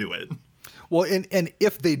to go do it. Well, and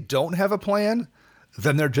if they don't have a plan,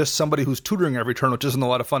 then they're just somebody who's tutoring every turn, which isn't a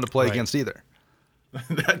lot of fun to play against either.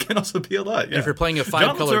 That can also be a lot. Yeah. If you're playing a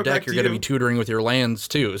 5-color deck, you're going to be tutoring with your lands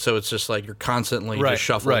too. So it's just like you're constantly just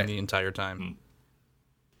shuffling the entire time.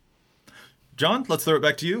 John, let's throw it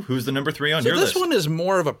back to you. Who's the number 3 on your list? This one is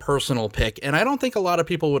more of a personal pick, and I don't think a lot of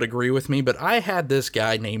people would agree with me, but I had this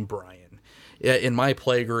guy named Brian in my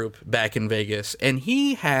play group back in Vegas, and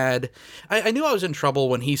he had, I knew I was in trouble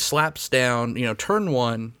when he slaps down, turn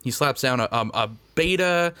 1, he slaps down a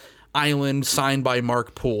beta island signed by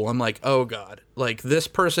Mark Poole. I'm like, oh God, like this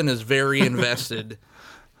person is very invested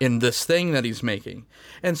in this thing that he's making.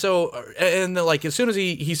 And so, and like, as soon as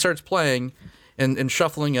he starts playing and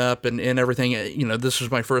shuffling up and everything, this was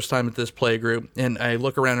my first time at this play group, and I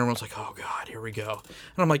look around and everyone's like, oh God, here we go.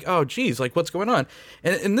 And I'm like, oh geez, like what's going on?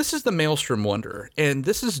 And this is the Maelstrom Wanderer, and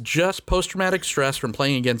this is just post-traumatic stress from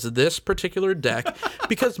playing against this particular deck,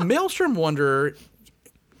 because Maelstrom Wanderer,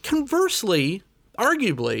 conversely,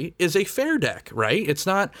 arguably, is a fair deck, right? It's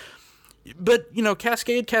not, but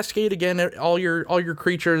Cascade again. All your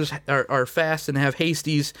creatures are fast and have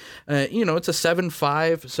hasties. It's a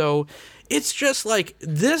 7/5, so it's just like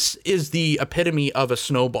this is the epitome of a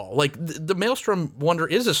snowball. Like the Maelstrom Wanderer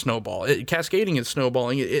is a snowball. Cascading is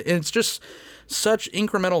snowballing. It's just such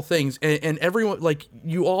incremental things, and everyone, like,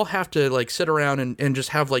 you all have to like sit around and just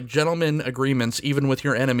have like gentleman agreements, even with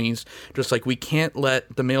your enemies, just like, we can't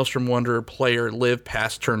let the Maelstrom Wanderer player live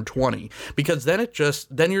past turn 20, because then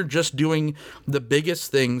you're just doing the biggest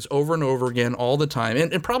things over and over again all the time,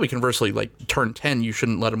 and probably conversely, like turn 10 you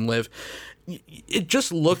shouldn't let him live. It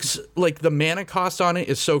just looks like the mana cost on it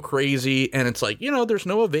is so crazy, and it's like, there's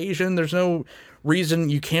no evasion, there's no reason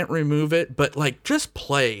you can't remove it, but like, just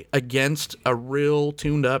play against a real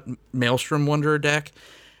tuned up Maelstrom Wanderer deck,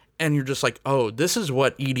 and you're just like, oh, this is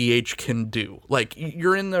what EDH can do. Like,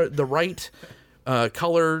 you're in the right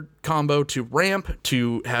color combo to ramp,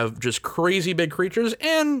 to have just crazy big creatures,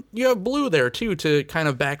 and you have blue there too to kind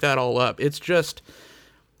of back that all up.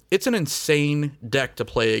 It's an insane deck to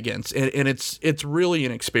play against, and it's really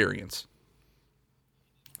an experience.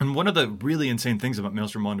 And one of the really insane things about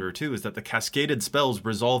Maelstrom Wanderer, too, is that the cascaded spells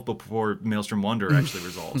resolve before Maelstrom Wanderer actually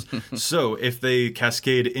resolves. So if they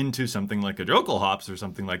cascade into something like a Jokulhops or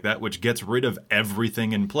something like that, which gets rid of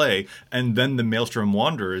everything in play, and then the Maelstrom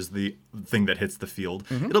Wanderer is the thing that hits the field,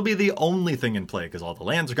 it'll be the only thing in play, because all the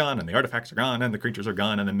lands are gone, and the artifacts are gone, and the creatures are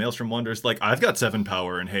gone, and then Maelstrom Wanderer's like, I've got 7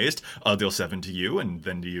 power and haste, I'll deal 7 to you, and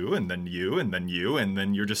then to you, and then you, and then you, and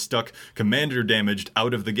then you're just stuck commander damaged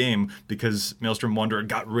out of the game, because Maelstrom Wanderer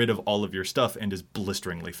got rid of all of your stuff and is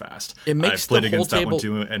blisteringly fast. It makes I've played the against whole that table, one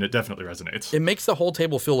too, and it definitely resonates. It makes the whole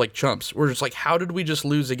table feel like chumps. We're just like, how did we just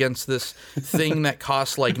lose against this thing that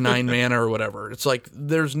costs like 9 mana or whatever? It's like,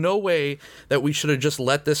 there's no way that we should have just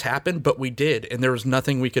let this happen, but we did, and there was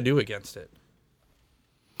nothing we could do against it.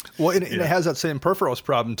 Well, and it has that same Purphoros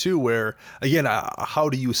problem too, where again, how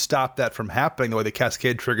do you stop that from happening? The way the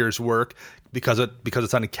cascade triggers work, because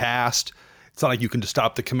it's on a cast, It's not like you can just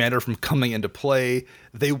stop the commander from coming into play.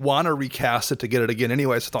 They want to recast it to get it again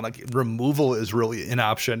anyway, so it's not like removal is really an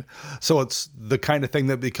option. So it's the kind of thing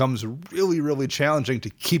that becomes really, really challenging to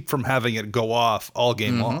keep from having it go off all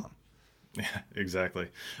game long. Yeah, exactly.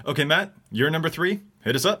 Okay, Matt, you're number 3.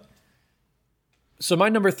 Hit us up. So my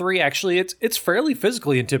number 3, actually, it's fairly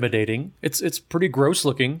physically intimidating. It's pretty gross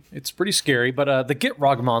looking. It's pretty scary. But the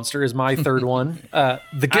Gitrog monster is my third one.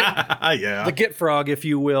 The Gitrog, if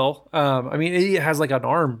you will. I mean, he has like an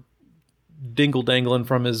arm dingle dangling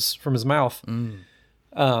from his mouth.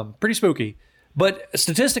 Pretty spooky. But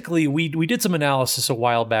statistically, we did some analysis a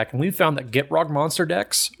while back, and we found that Gitrog monster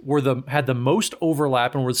decks had the most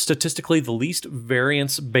overlap and were statistically the least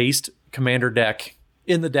variance based commander deck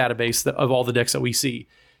in the database of all the decks that we see.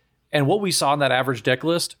 And what we saw in that average deck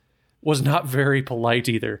list was not very polite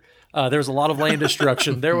either. There's a lot of land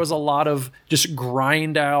destruction. There was a lot of just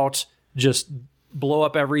grind out, just blow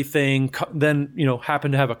up everything, then,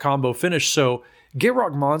 happen to have a combo finish. So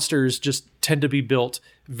Gitrog monsters just tend to be built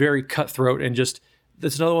very cutthroat, and just,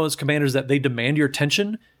 that's another one of those commanders that they demand your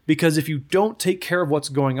attention, because if you don't take care of what's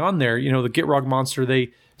going on there, the Gitrog monster,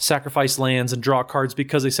 they sacrifice lands and draw cards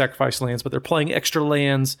because they sacrifice lands, but they're playing extra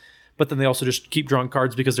lands, but then they also just keep drawing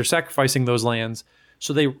cards because they're sacrificing those lands.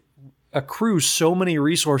 So they accrue so many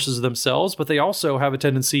resources themselves, but they also have a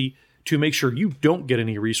tendency to make sure you don't get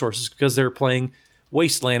any resources because they're playing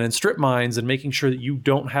wasteland and strip mines and making sure that you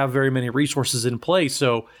don't have very many resources in play.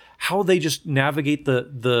 So how they just navigate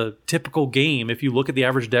the typical game, if you look at the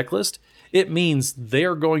average deck list, it means they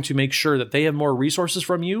are going to make sure that they have more resources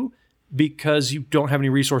from you because you don't have any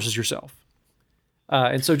resources yourself.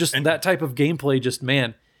 And so just that type of gameplay, just,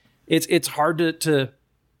 man, it's hard to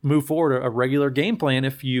move forward a regular game plan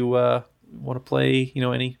if you want to play,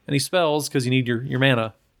 any spells, because you need your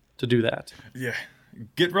mana to do that. Yeah.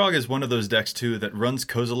 Gitrog is one of those decks, too, that runs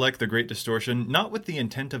Kozilek, the Great Distortion, not with the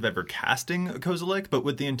intent of ever casting Kozilek, but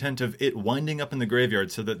with the intent of it winding up in the graveyard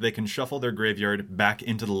so that they can shuffle their graveyard back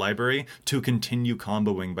into the library to continue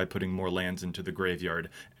comboing by putting more lands into the graveyard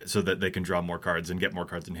so that they can draw more cards and get more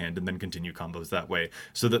cards in hand and then continue combos that way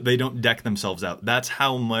so that they don't deck themselves out. That's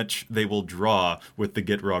how much they will draw with the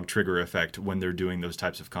Gitrog trigger effect when they're doing those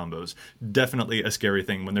types of combos. Definitely a scary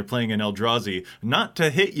thing when they're playing an Eldrazi, not to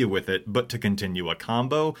hit you with it, but to continue a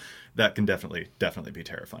combo. That can definitely be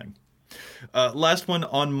terrifying. Last one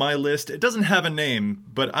on my list. It doesn't have a name,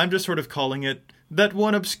 but I'm just sort of calling it that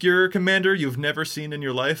one obscure commander you've never seen in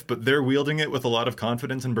your life, but they're wielding it with a lot of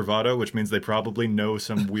confidence and bravado, which means they probably know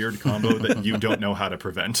some weird combo that you don't know how to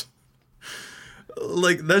prevent.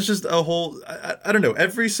 Like, that's just a whole... I don't know.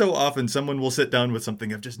 Every so often, someone will sit down with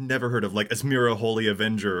something I've just never heard of, like Asmira Holy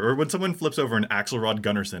Avenger, or when someone flips over an Axelrod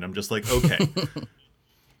Gunnarsson, I'm just like, okay...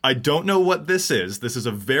 I don't know what this is. This is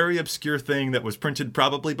a very obscure thing that was printed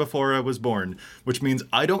probably before I was born, which means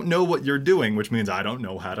I don't know what you're doing, which means I don't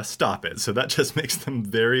know how to stop it. So that just makes them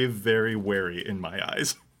very, very wary in my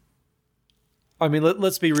eyes. I mean,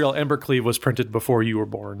 let's be real. Embercleave was printed before you were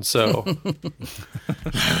born, so...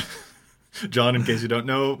 John, in case you don't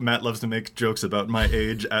know, Matt loves to make jokes about my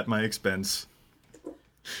age at my expense.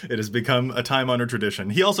 It has become a time-honored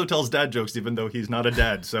tradition. He also tells dad jokes, even though he's not a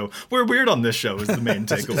dad. So we're weird on this show is the main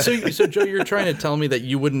takeaway. So Joe, you're trying to tell me that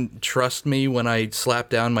you wouldn't trust me when I slap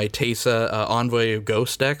down my Teysa Envoy of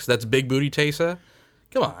Ghost decks? That's Big Booty Teysa?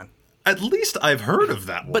 Come on. At least I've heard of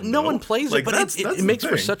that one. But no one plays it. But it makes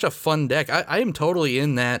for such a fun deck. I am totally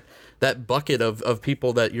in that bucket of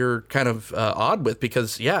people that you're kind of odd with,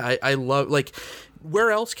 because, yeah, I love, like...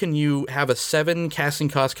 Where else can you have a 7 casting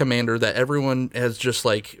cost commander that everyone has just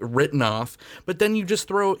like written off, but then you just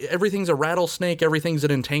throw everything's a rattlesnake, everything's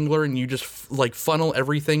an entangler, and you just like funnel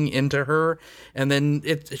everything into her, and then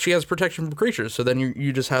she has protection from creatures, so then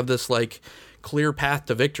you just have this like clear path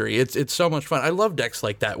to victory. It's so much fun. I love decks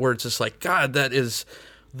like that where it's just like, God, that is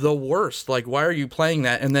the worst. Like, why are you playing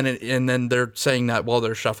that? And then they're saying that while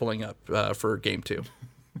they're shuffling up for game 2.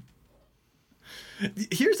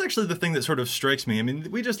 Here's actually the thing that sort of strikes me. I mean,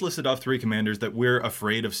 we just listed off 3 commanders that we're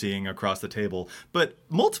afraid of seeing across the table, but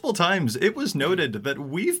multiple times it was noted that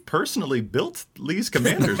we've personally built these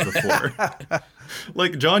commanders before.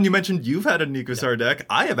 Like, John, you mentioned you've had a Nekusar deck.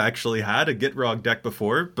 I have actually had a Gitrog deck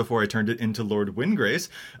before I turned it into Lord Windgrace.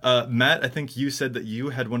 Matt, I think you said that you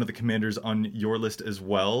had one of the commanders on your list as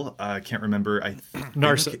well. I can't remember. I think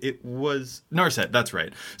Narset. It was Narset, that's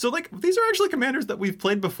right. So, like, these are actually commanders that we've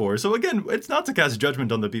played before. So, again, it's not to cast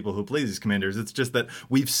judgment on the people who play these commanders. It's just that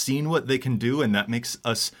we've seen what they can do, and that makes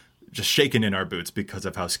us just shaken in our boots because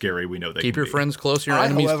of how scary we know they can be. Keep your friends close, your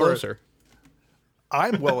enemies closer.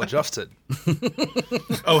 I'm well adjusted.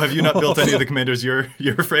 Oh, have you not built any of the commanders you're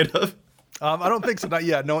afraid of? I don't think so. Not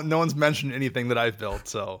yet. No one's mentioned anything that I've built.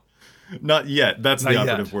 So Not yet. That's the Not yet.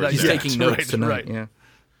 operative word. Not He's yet. taking notes Right, tonight. right. Yeah.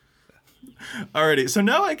 Alrighty, so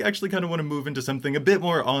now I actually kind of want to move into something a bit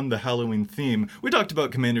more on the Halloween theme. We talked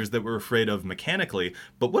about commanders that we're afraid of mechanically,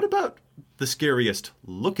 but what about the scariest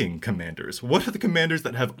looking commanders? What are the commanders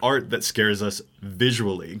that have art that scares us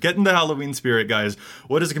visually? Get in the Halloween spirit, guys.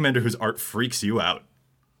 What is a commander whose art freaks you out?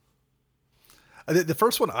 The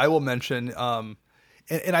first one I will mention, and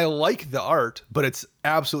I like the art, but it's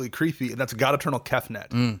absolutely creepy, and that's God Eternal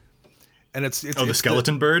Kefnet. And it's The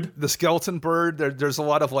skeleton bird? The skeleton bird. There's a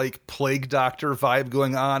lot of like Plague Doctor vibe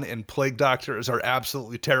going on, and Plague Doctors are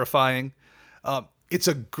absolutely terrifying. It's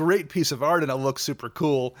a great piece of art, and it looks super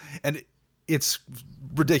cool, and it's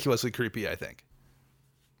ridiculously creepy, I think.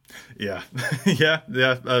 Yeah,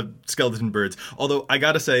 skeleton birds. Although I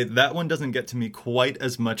gotta say, that one doesn't get to me quite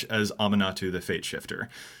as much as Aminatou the Fate Shifter.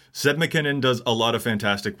 Seb McKinnon does a lot of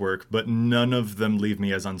fantastic work, but none of them leave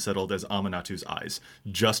me as unsettled as Aminatou's eyes.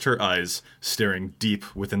 Just her eyes staring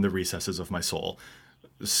deep within the recesses of my soul.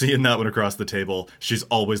 Seeing that one across the table, she's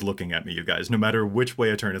always looking at me, you guys. No matter which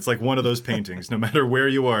way I turn, it's like one of those paintings. No matter where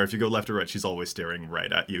you are, if you go left or right, she's always staring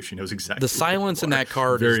right at you. She knows exactly. The silence in that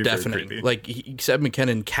card Very, is very deafening. creepy. Like Seb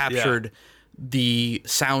McKinnon captured the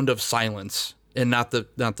sound of silence, and not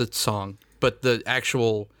the song, but the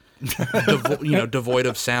actual devoid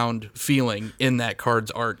of sound feeling in that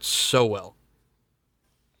card's art so well.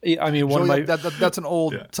 I mean, one of my That's an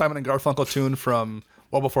old Simon and Garfunkel tune from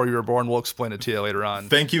well before you were born. We'll explain it to you later on.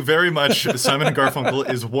 Thank you very much. Simon and Garfunkel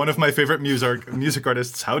is one of my favorite music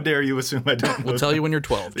artists. How dare you assume I don't know? We'll tell you when you're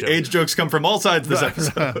 12. The Joe. age jokes come from all sides this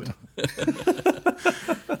episode.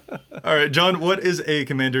 All right, John, what is a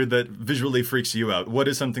commander that visually freaks you out? What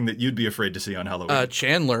is something that you'd be afraid to see on Halloween?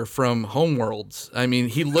 Chandler from Homeworlds. I mean,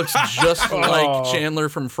 he looks just like Chandler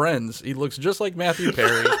from Friends. He looks just like Matthew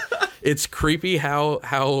Perry. It's creepy how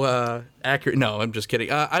accurate. No, I'm just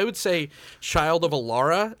kidding. I would say Child of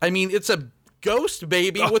Alara. I mean, it's a ghost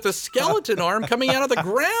baby with a skeleton arm coming out of the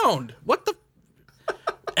ground. What the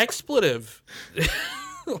expletive?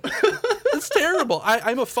 It's terrible.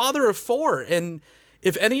 I'm a father of 4, and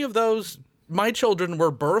if any of my children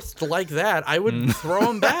were birthed like that, I would throw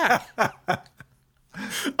them back.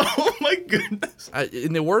 Oh my goodness.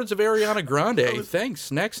 In the words of Ariana Grande,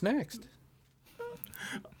 thanks. Next.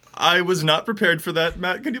 I was not prepared for that.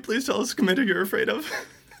 Matt, can you please tell us a commander you're afraid of?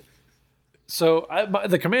 So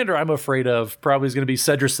the commander I'm afraid of probably is going to be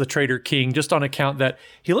Cedrus the Traitor King, just on account that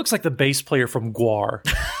he looks like the bass player from Gwar.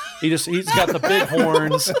 He's got the big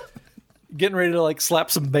horns, getting ready to like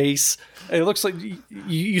slap some bass. It looks like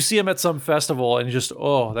you see him at some festival and just,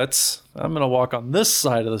 I'm going to walk on this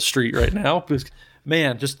side of the street right now. Because,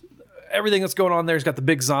 man, just everything that's going on there. He's got the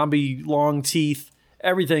big zombie long teeth,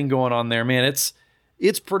 everything going on there, man.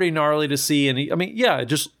 It's pretty gnarly to see. And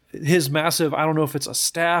just his massive, I don't know if it's a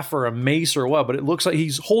staff or a mace or what, but it looks like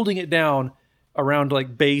he's holding it down around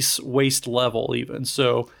like base waist level even.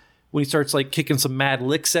 So when he starts like kicking some mad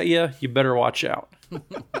licks at you, you better watch out.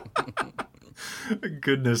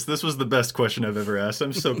 Goodness, this was the best question I've ever asked.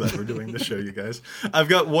 I'm so glad we're doing this show, you guys. I've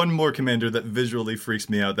got one more commander that visually freaks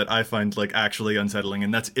me out that I find like actually unsettling,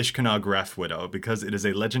 and that's Ishkanah Graph Widow, because it is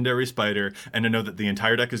a legendary spider, and I know that the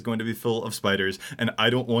entire deck is going to be full of spiders, and I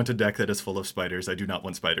don't want a deck that is full of spiders. I do not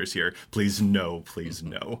want spiders here. Please no, please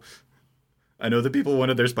no. I know that people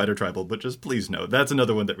wanted their spider tribal, but just please no. That's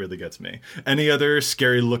another one that really gets me. Any other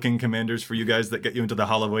scary looking commanders for you guys that get you into the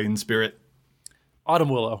Halloween spirit? Autumn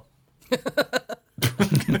Willow.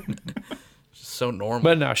 So normal.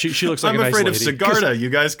 But no, she looks like I'm a nice afraid of lady. Sigarda, you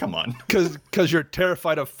guys. Come on. Because you're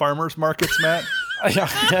terrified of farmers markets, Matt.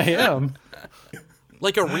 I am.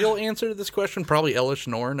 Like a real answer to this question, probably Elish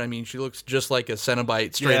Norn. I mean, she looks just like a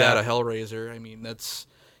Cenobite straight out of Hellraiser. I mean, that's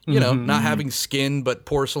not having skin but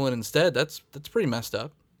porcelain instead. That's pretty messed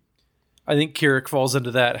up. I think Kirik falls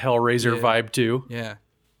into that Hellraiser vibe too. Yeah.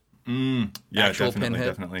 Yeah, Actual definitely, pinhead.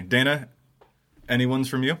 definitely. Dana, any ones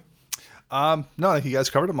from you? No, you guys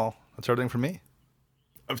covered them all. That's everything from me.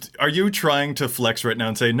 Are you trying to flex right now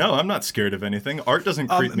and say, no, I'm not scared of anything? Art doesn't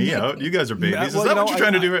creep me out. You guys are babies. Is that what you're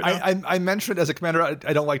trying to do right now? I mentioned as a commander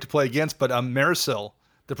I don't like to play against, but Marisil,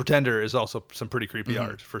 the Pretender, is also some pretty creepy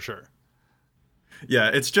art for sure.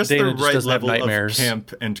 Yeah, it's just Dana the just right doesn't have level of nightmares.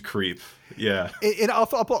 camp and creep. Yeah. And I'll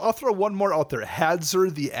throw one more out there.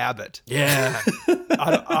 Hadzer the Abbot Yeah.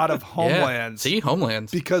 out of Homelands. See,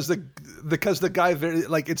 Homelands. Because the guy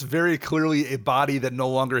it's very clearly a body that no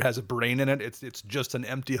longer has a brain in it. It's just an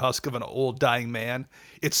empty husk of an old dying man.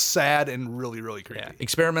 It's sad and really, really creepy.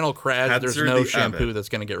 Experimental Crash. There's Hadzer no the shampoo Abbot. that's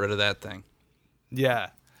going to get rid of that thing.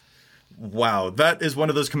 Yeah. Wow, that is one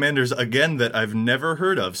of those commanders, again, that I've never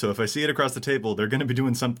heard of. So if I see it across the table, they're going to be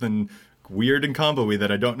doing something weird and combo-y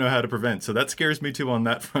that I don't know how to prevent. So that scares me too on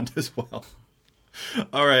that front as well.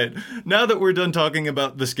 All right, now that we're done talking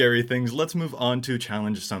about the scary things, let's move on to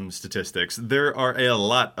challenge some statistics. There are a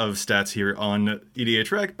lot of stats here on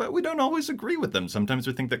EDH Rec, but we don't always agree with them. Sometimes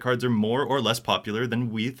we think that cards are more or less popular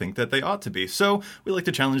than we think that they ought to be. So we like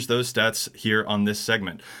to challenge those stats here on this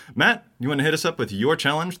segment. Matt, you want to hit us up with your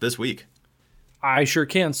challenge this week? I sure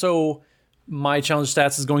can. So my challenge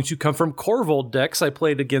stats is going to come from Korvold decks. I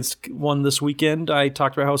played against one this weekend. I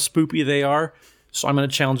talked about how spoopy they are. So I'm going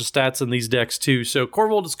to challenge the stats in these decks too. So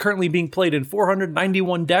Korvold is currently being played in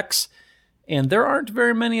 491 decks, and there aren't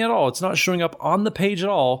very many at all. It's not showing up on the page at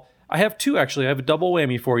all. I have two, actually. I have a double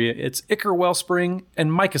whammy for you. It's Ichor Wellspring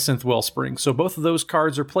and Mycosynth Wellspring. So both of those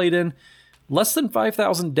cards are played in less than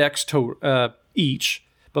 5,000 decks each.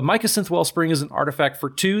 But Mycosynth Wellspring is an artifact for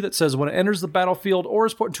 2 that says when it enters the battlefield or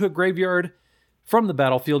is put into a graveyard from the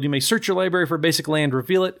battlefield, you may search your library for a basic land,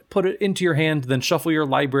 reveal it, put it into your hand, then shuffle your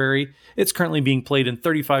library. It's currently being played in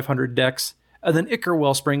 3,500 decks. And then Ichor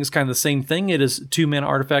Wellspring is kind of the same thing. It is a 2-mana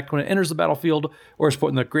artifact. When it enters the battlefield or is put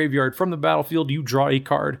in the graveyard from the battlefield, you draw a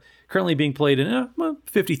card. Currently being played in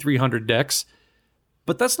 5,300 decks.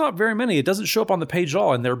 But that's not very many. It doesn't show up on the page at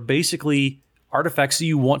all, and they're basically artifacts that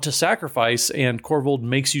you want to sacrifice, and Korvold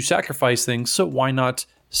makes you sacrifice things, so why not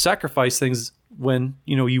sacrifice things when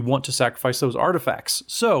you want to sacrifice those artifacts?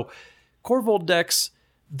 So Korvold decks,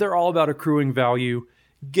 they're all about accruing value,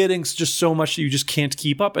 getting just so much that you just can't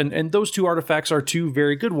keep up, and those two artifacts are two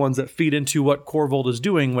very good ones that feed into what Korvold is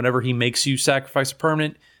doing whenever he makes you sacrifice a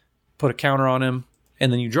permanent, put a counter on him,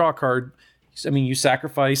 and then you draw a card. I mean, you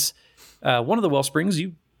sacrifice one of the Wellsprings,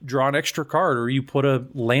 you draw an extra card, or you put a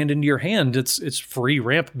land into your hand. It's free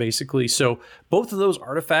ramp, basically. So both of those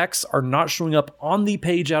artifacts are not showing up on the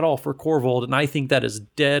page at all for Korvold, and I think that is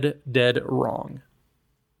dead wrong.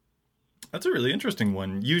 That's a really interesting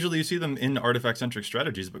one. Usually you see them in artifact-centric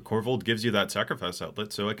strategies, but Korvold gives you that sacrifice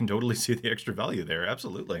outlet, so I can totally see the extra value there.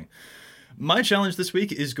 Absolutely. My challenge this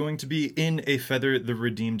week is going to be in a Feather the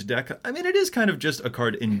Redeemed deck. I mean, it is kind of just a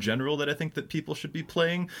card in general that I think that people should be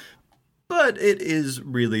playing, but it is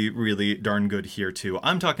really, really darn good here too.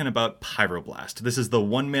 I'm talking about Pyroblast. This is the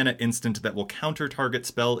 1-mana instant that will counter target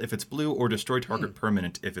spell if it's blue or destroy target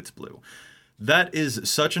permanent if it's blue. That is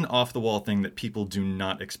such an off-the-wall thing that people do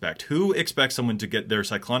not expect. Who expects someone to get their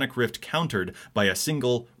Cyclonic Rift countered by a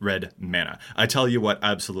single red mana? I tell you what,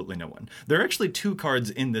 absolutely no one. There are actually 2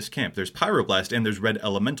 cards in this camp. There's Pyroblast and there's Red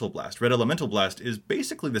Elemental Blast. Red Elemental Blast is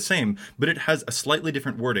basically the same, but it has a slightly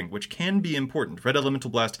different wording, which can be important. Red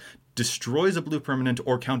Elemental Blast destroys a blue permanent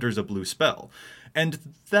or counters a blue spell. And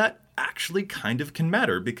that actually kind of can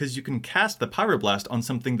matter, because you can cast the Pyroblast on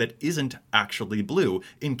something that isn't actually blue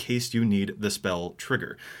in case you need the spell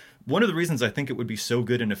trigger. One of the reasons I think it would be so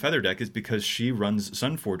good in a Feather deck is because she runs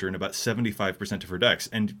Sunforger in about 75% of her decks,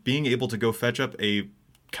 and being able to go fetch up a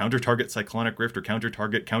counter target Cyclonic Rift or counter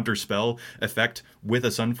target counter spell effect with a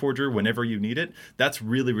Sunforger whenever you need it, that's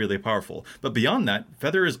really, really powerful. But beyond that,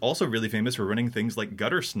 Feather is also really famous for running things like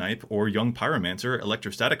Gutter Snipe or Young Pyromancer,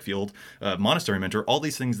 Electrostatic Field, Monastery Mentor, all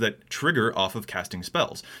these things that trigger off of casting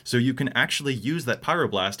spells. So you can actually use that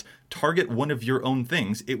Pyroblast, target one of your own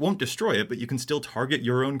things. It won't destroy it, but you can still target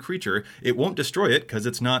your own creature. It won't destroy it because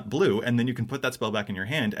it's not blue, and then you can put that spell back in your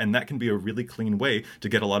hand, and that can be a really clean way to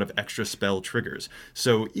get a lot of extra spell triggers.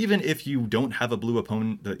 So even if you don't have a blue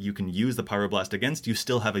opponent that you can use the Pyroblast against, you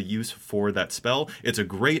still have a use for that spell. It's a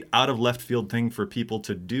great out of left field thing for people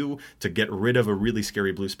to do to get rid of a really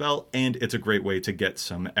scary blue spell, and it's a great way to get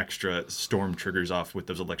some extra storm triggers off with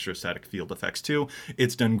those electrostatic field effects too.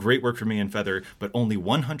 It's done great work for me in Feather, but only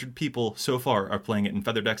 100 people so far are playing it in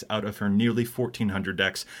Feather decks out of her nearly 1,400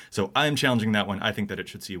 decks. So I'm challenging that one. I think that it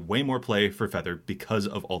should see way more play for Feather because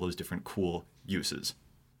of all those different cool uses.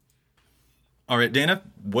 All right, Dana,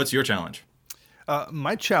 what's your challenge?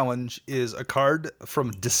 My challenge is a card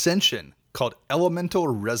from Dissension called Elemental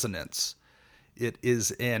Resonance. It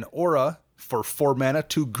is an aura for 4 mana,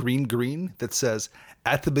 2 green that says,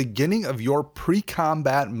 at the beginning of your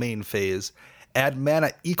pre-combat main phase, add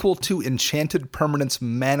mana equal to enchanted permanent's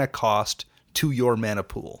mana cost to your mana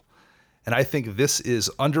pool. And I think this is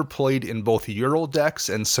underplayed in both Ural decks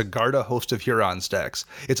and Sigarda Host of Hurons decks.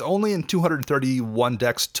 It's only in 231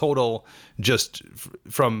 decks total just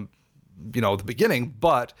from the beginning,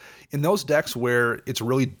 but in those decks where it's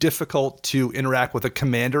really difficult to interact with a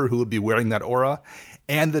commander who would be wearing that aura,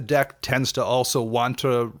 and the deck tends to also want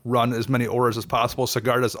to run as many auras as possible,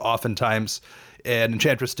 Sigarda's oftentimes an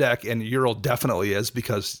Enchantress deck, and Ural definitely is,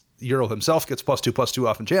 because Ural himself gets +2/+2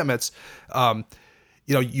 off enchantments.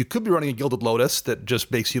 you could be running a Gilded Lotus that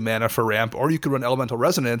just makes you mana for ramp, or you could run Elemental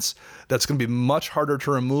Resonance that's going to be much harder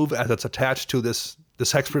to remove as it's attached to this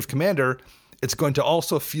hexproof commander. It's going to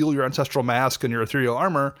also fuel your Ancestral Mask and your Ethereal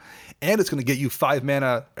Armor, and it's going to get you 5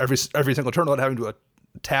 mana every single turn without having to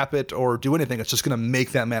tap it or do anything. It's just going to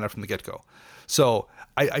make that mana from the get-go. So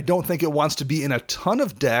I don't think it wants to be in a ton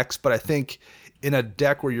of decks, but I think in a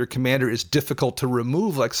deck where your commander is difficult to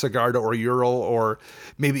remove, like Sigarda or Ural, or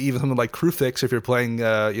maybe even something like Kruphix, if you're playing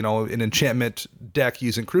an enchantment deck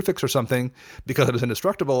using Kruphix or something, because it is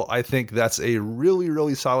indestructible, I think that's a really,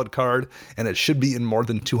 really solid card, and it should be in more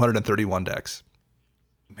than 231 decks.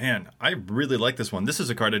 Man, I really like this one. This is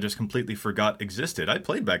a card I just completely forgot existed. I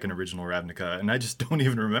played back in original Ravnica, and I just don't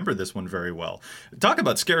even remember this one very well. Talk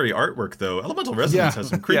about scary artwork, though. Elemental Resonance has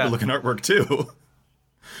some creepy-looking artwork, too.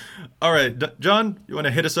 All right, John, you want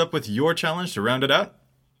to hit us up with your challenge to round it out?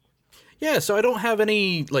 Yeah, so I don't have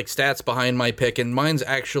any stats behind my pick, and mine's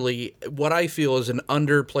actually what I feel is an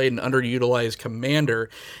underplayed and underutilized commander.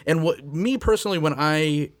 And me personally, when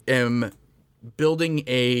I am building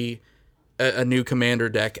a new commander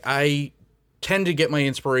deck, I tend to get my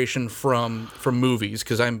inspiration from movies,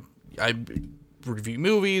 because I review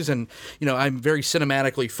movies, and I'm very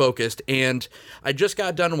cinematically focused. And I just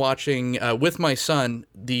got done watching with my son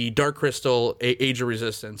the Dark Crystal Age of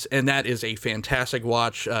Resistance, and that is a fantastic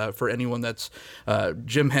watch for anyone that's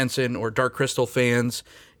Jim Henson or Dark Crystal fans.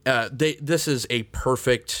 This is a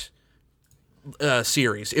perfect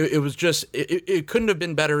series. It was just it couldn't have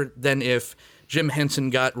been better than if Jim Henson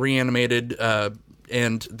got reanimated,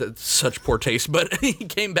 and such poor taste, but he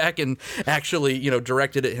came back and actually,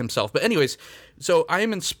 directed it himself. But anyways, so I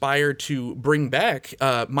am inspired to bring back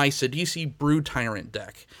my Sidisi Brood Tyrant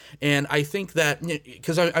deck. And I think that,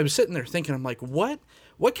 because I was sitting there thinking, I'm like, what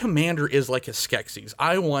commander is like a Skeksis?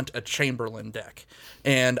 I want a Chamberlain deck.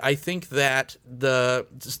 And I think that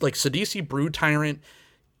Sidisi Brood Tyrant,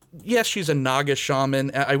 yes, she's a Naga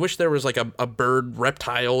shaman. I wish there was a bird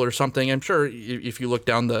reptile or something. I'm sure if you look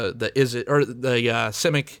down the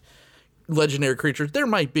Simic legendary creatures, there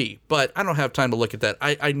might be, but I don't have time to look at that.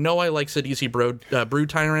 I know I like Sidisi Brood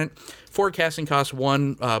Tyrant. 4 casting cost,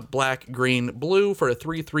 1 black, green, blue for a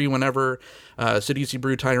 3/3 whenever Sidisi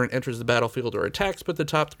Brood Tyrant enters the battlefield or attacks. Put the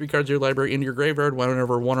top 3 cards of your library into your graveyard.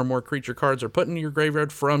 Whenever 1 or more creature cards are put into your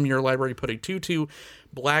graveyard from your library, put a 2/2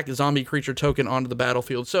 black zombie creature token onto the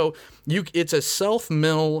battlefield. So it's a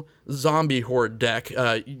self-mill zombie horde deck.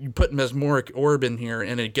 You put Mesmeric Orb in here,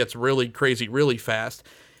 and it gets really crazy really fast.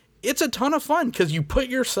 It's a ton of fun because you put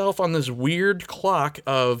yourself on this weird clock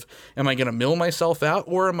of, am I going to mill myself out,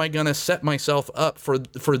 or am I going to set myself up for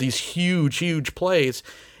these huge plays?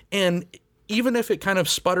 And even if it kind of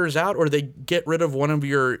sputters out, or they get rid of one of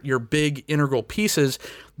your big integral pieces,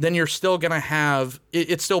 then you're still going to have,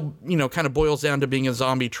 it still, kind of boils down to being a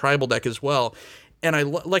zombie tribal deck as well.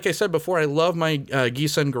 And like I said before, I love my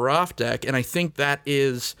Gisen Garaf deck, and I think that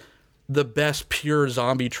is the best pure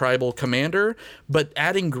zombie tribal commander, but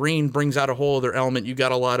adding green brings out a whole other element. You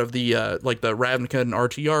got a lot of the the Ravnica and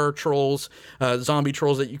RTR trolls, zombie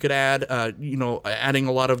trolls that you could add, adding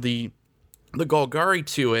a lot of the Golgari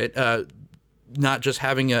to it, not just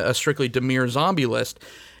having a strictly Dimir zombie list.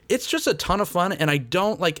 It's just a ton of fun, and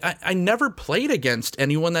I never played against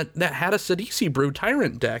anyone that had a Sidisi Brood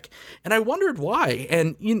Tyrant deck, and I wondered why.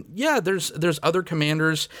 And there's other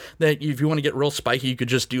commanders that if you want to get real spiky, you could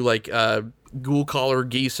just do Ghoulcaller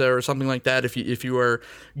Gisa or something like that. If you are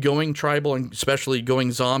going tribal and especially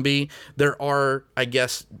going zombie, there are, I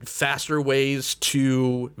guess, faster ways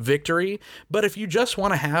to victory. But if you just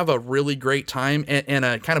want to have a really great time and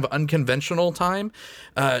a kind of unconventional time,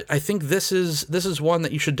 I think this is one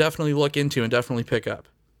that you should definitely look into and definitely pick up.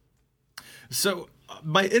 So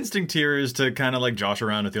my instinct here is to kind of josh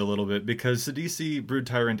around with you a little bit, because Sidisi Brood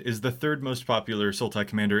Tyrant is the 3rd most popular Sultai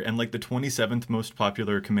commander and the 27th most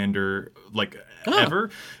popular commander ever.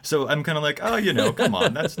 So I'm kind of come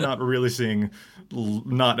on, that's not really seeing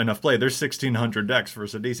not enough play. There's 1,600 decks for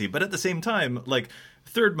Sidisi, but at the same time,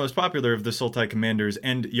 3rd most popular of the Sultai commanders,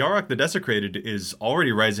 and Yarok the Desecrated is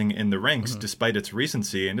already rising in the ranks despite its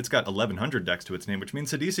recency, and it's got 1,100 decks to its name, which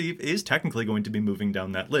means Sidisi is technically going to be moving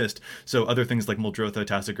down that list. So other things like Muldrotha,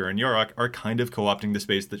 Tasigur, and Yarok are kind of co-opting the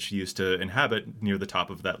space that she used to inhabit near the top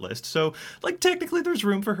of that list. So technically there's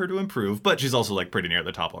room for her to improve, but she's also pretty near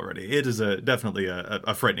the top already. It is definitely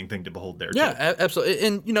a frightening thing to behold there. Yeah, absolutely.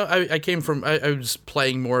 And I came from I was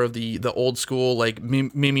playing more of the old school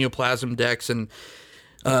Mimeoplasm decks, and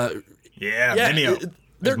Mimeo.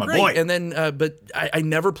 They're my great. boy. And then, but I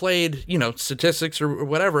never played, statistics or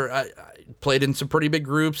whatever. played in some pretty big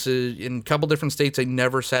groups in a couple different states. I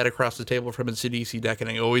never sat across the table from a CDC deck, and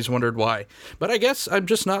I always wondered why. But I guess I'm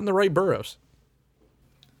just not in the right boroughs.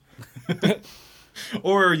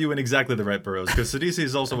 Or are you in exactly the right boroughs? Because Sidisi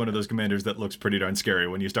is also one of those commanders that looks pretty darn scary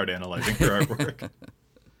when you start analyzing her artwork.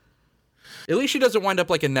 At least she doesn't wind up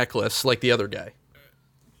like a necklace like the other guy.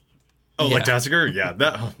 Oh, Yeah. like Tassiger? Yeah.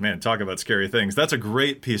 Oh, man, talk about scary things. That's a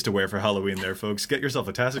great piece to wear for Halloween there, folks. Get yourself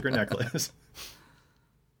a Tassiger necklace.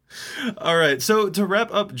 All right. So to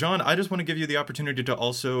wrap up, John, I just want to give you the opportunity to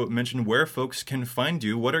also mention where folks can find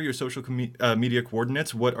you. What are your social media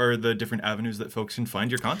coordinates? What are the different avenues that folks can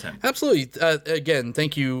find your content? Absolutely. Again,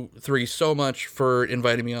 thank you three so much for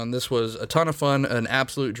inviting me on. This was a ton of fun, an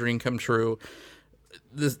absolute dream come true.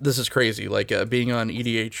 This is crazy. Like being on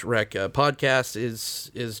EDH Rec podcast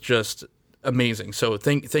is just amazing. So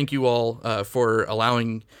thank you all for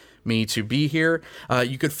allowing me to be here.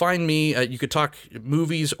 You could find me, you could talk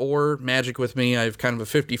movies or Magic with me. I have kind of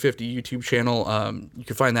a 50-50 YouTube channel. You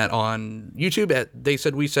can find that on YouTube at They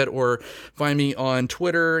Said We Said, or find me on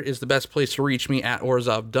Twitter is the best place to reach me, at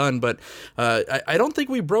Orzhov Dunn. But I don't think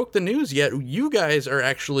we broke the news yet. You guys are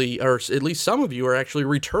actually, or at least some of you are actually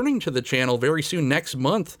returning to the channel very soon. Next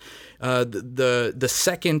month, the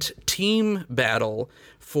second team battle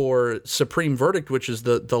for Supreme Verdict, which is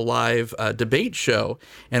the live debate show,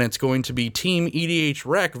 and it's going to be Team EDH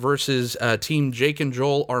Rec versus Team Jake and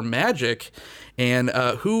Joel are Magic. And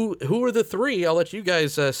who are the three? I'll let you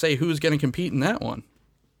guys say who's going to compete in that one.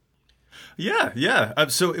 Yeah.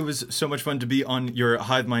 So it was so much fun to be on your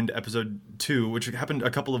Hivemind episode 2, which happened a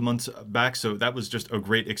couple of months back. So that was just a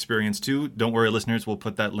great experience too. Don't worry, listeners, we'll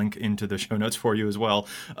put that link into the show notes for you as well.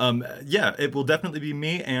 It will definitely be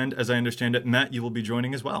me. And as I understand it, Matt, you will be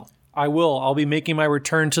joining as well. I will. I'll be making my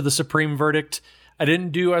return to the Supreme Verdict. I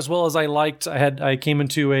didn't do as well as I liked. I came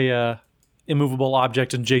into a immovable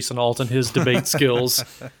object in Jason Alt and his debate skills.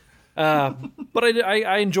 But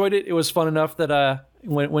I enjoyed it. It was fun enough that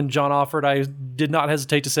when John offered, I did not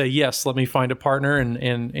hesitate to say, yes, let me find a partner,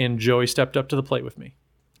 and Joey stepped up to the plate with me.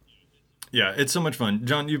 Yeah, it's so much fun.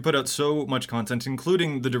 John, you put out so much content,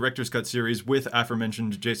 including the Director's Cut series with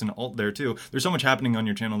aforementioned Jason Alt there too. There's so much happening on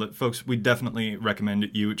your channel that, folks, we definitely recommend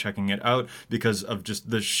you checking it out because of just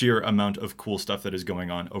the sheer amount of cool stuff that is going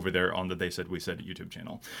on over there on the They Said We Said YouTube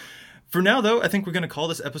channel. For now, though, I think we're going to call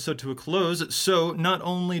this episode to a close. So not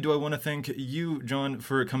only do I want to thank you, John,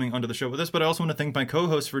 for coming onto the show with us, but I also want to thank my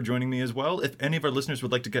co-hosts for joining me as well. If any of our listeners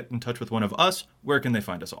would like to get in touch with one of us, where can they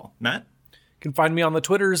find us all? Matt? You can find me on the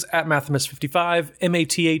Twitters at Mathimus55,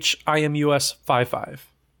 MATHIMUS55.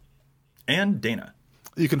 And Dana?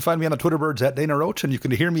 You can find me on the Twitter birds at Dana Roach, and you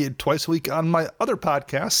can hear me twice a week on my other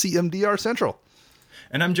podcast, CMDR Central.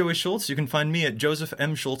 And I'm Joey Schultz. You can find me at Joseph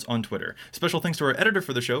M. Schultz on Twitter. Special thanks to our editor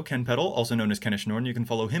for the show, Ken Peddle, also known as Kenish Norn. You can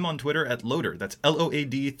follow him on Twitter at Loader. That's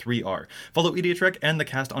LOAD3R. Follow EDHREC and the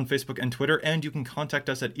cast on Facebook and Twitter, and you can contact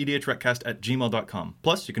us at edhrecast@gmail.com.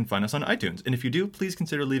 Plus, you can find us on iTunes. And if you do, please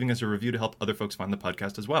consider leaving us a review to help other folks find the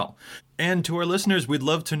podcast as well. And to our listeners, we'd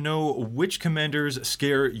love to know which commanders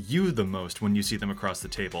scare you the most when you see them across the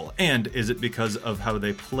table. And is it because of how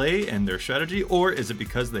they play and their strategy, or is it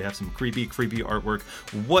because they have some creepy artwork?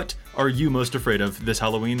 What are you most afraid of this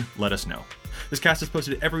Halloween? Let us know. This cast is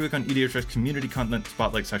posted every week on EDHREC's community content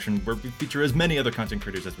spotlight section, where we feature as many other content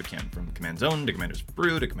creators as we can, from Command Zone to Commander's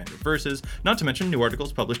Brew to Commander Versus, not to mention new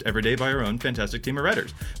articles published every day by our own fantastic team of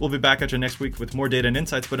writers. We'll be back at you next week with more data and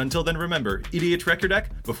insights, but until then, remember, EDH wreck your deck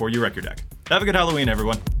before you wreck your deck. Have a good Halloween,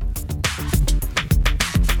 everyone.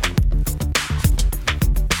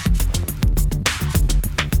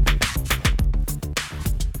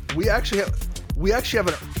 We actually have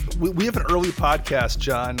an early podcast,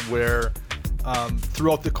 John, where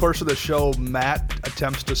throughout the course of the show, Matt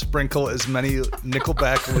attempts to sprinkle as many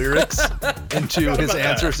Nickelback lyrics into his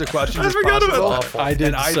answers to questions as possible. I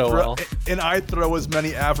did well. And I throw as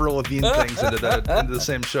many Avril Lavigne things into the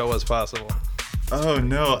same show as possible. Oh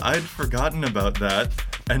no, I'd forgotten about that,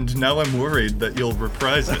 and now I'm worried that you'll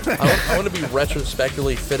reprise it. I want to be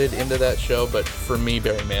retrospectively fitted into that show, but for me,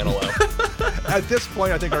 Barry Manilow. At this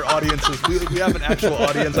point, I think our audience we have an actual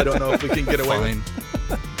audience. I don't know if we can get away with.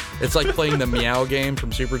 It's like playing the Meow game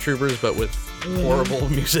from Super Troopers, but with horrible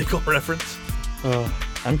musical reference. Oh,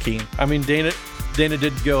 I'm keen. I mean, Dana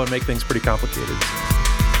did go and make things pretty complicated.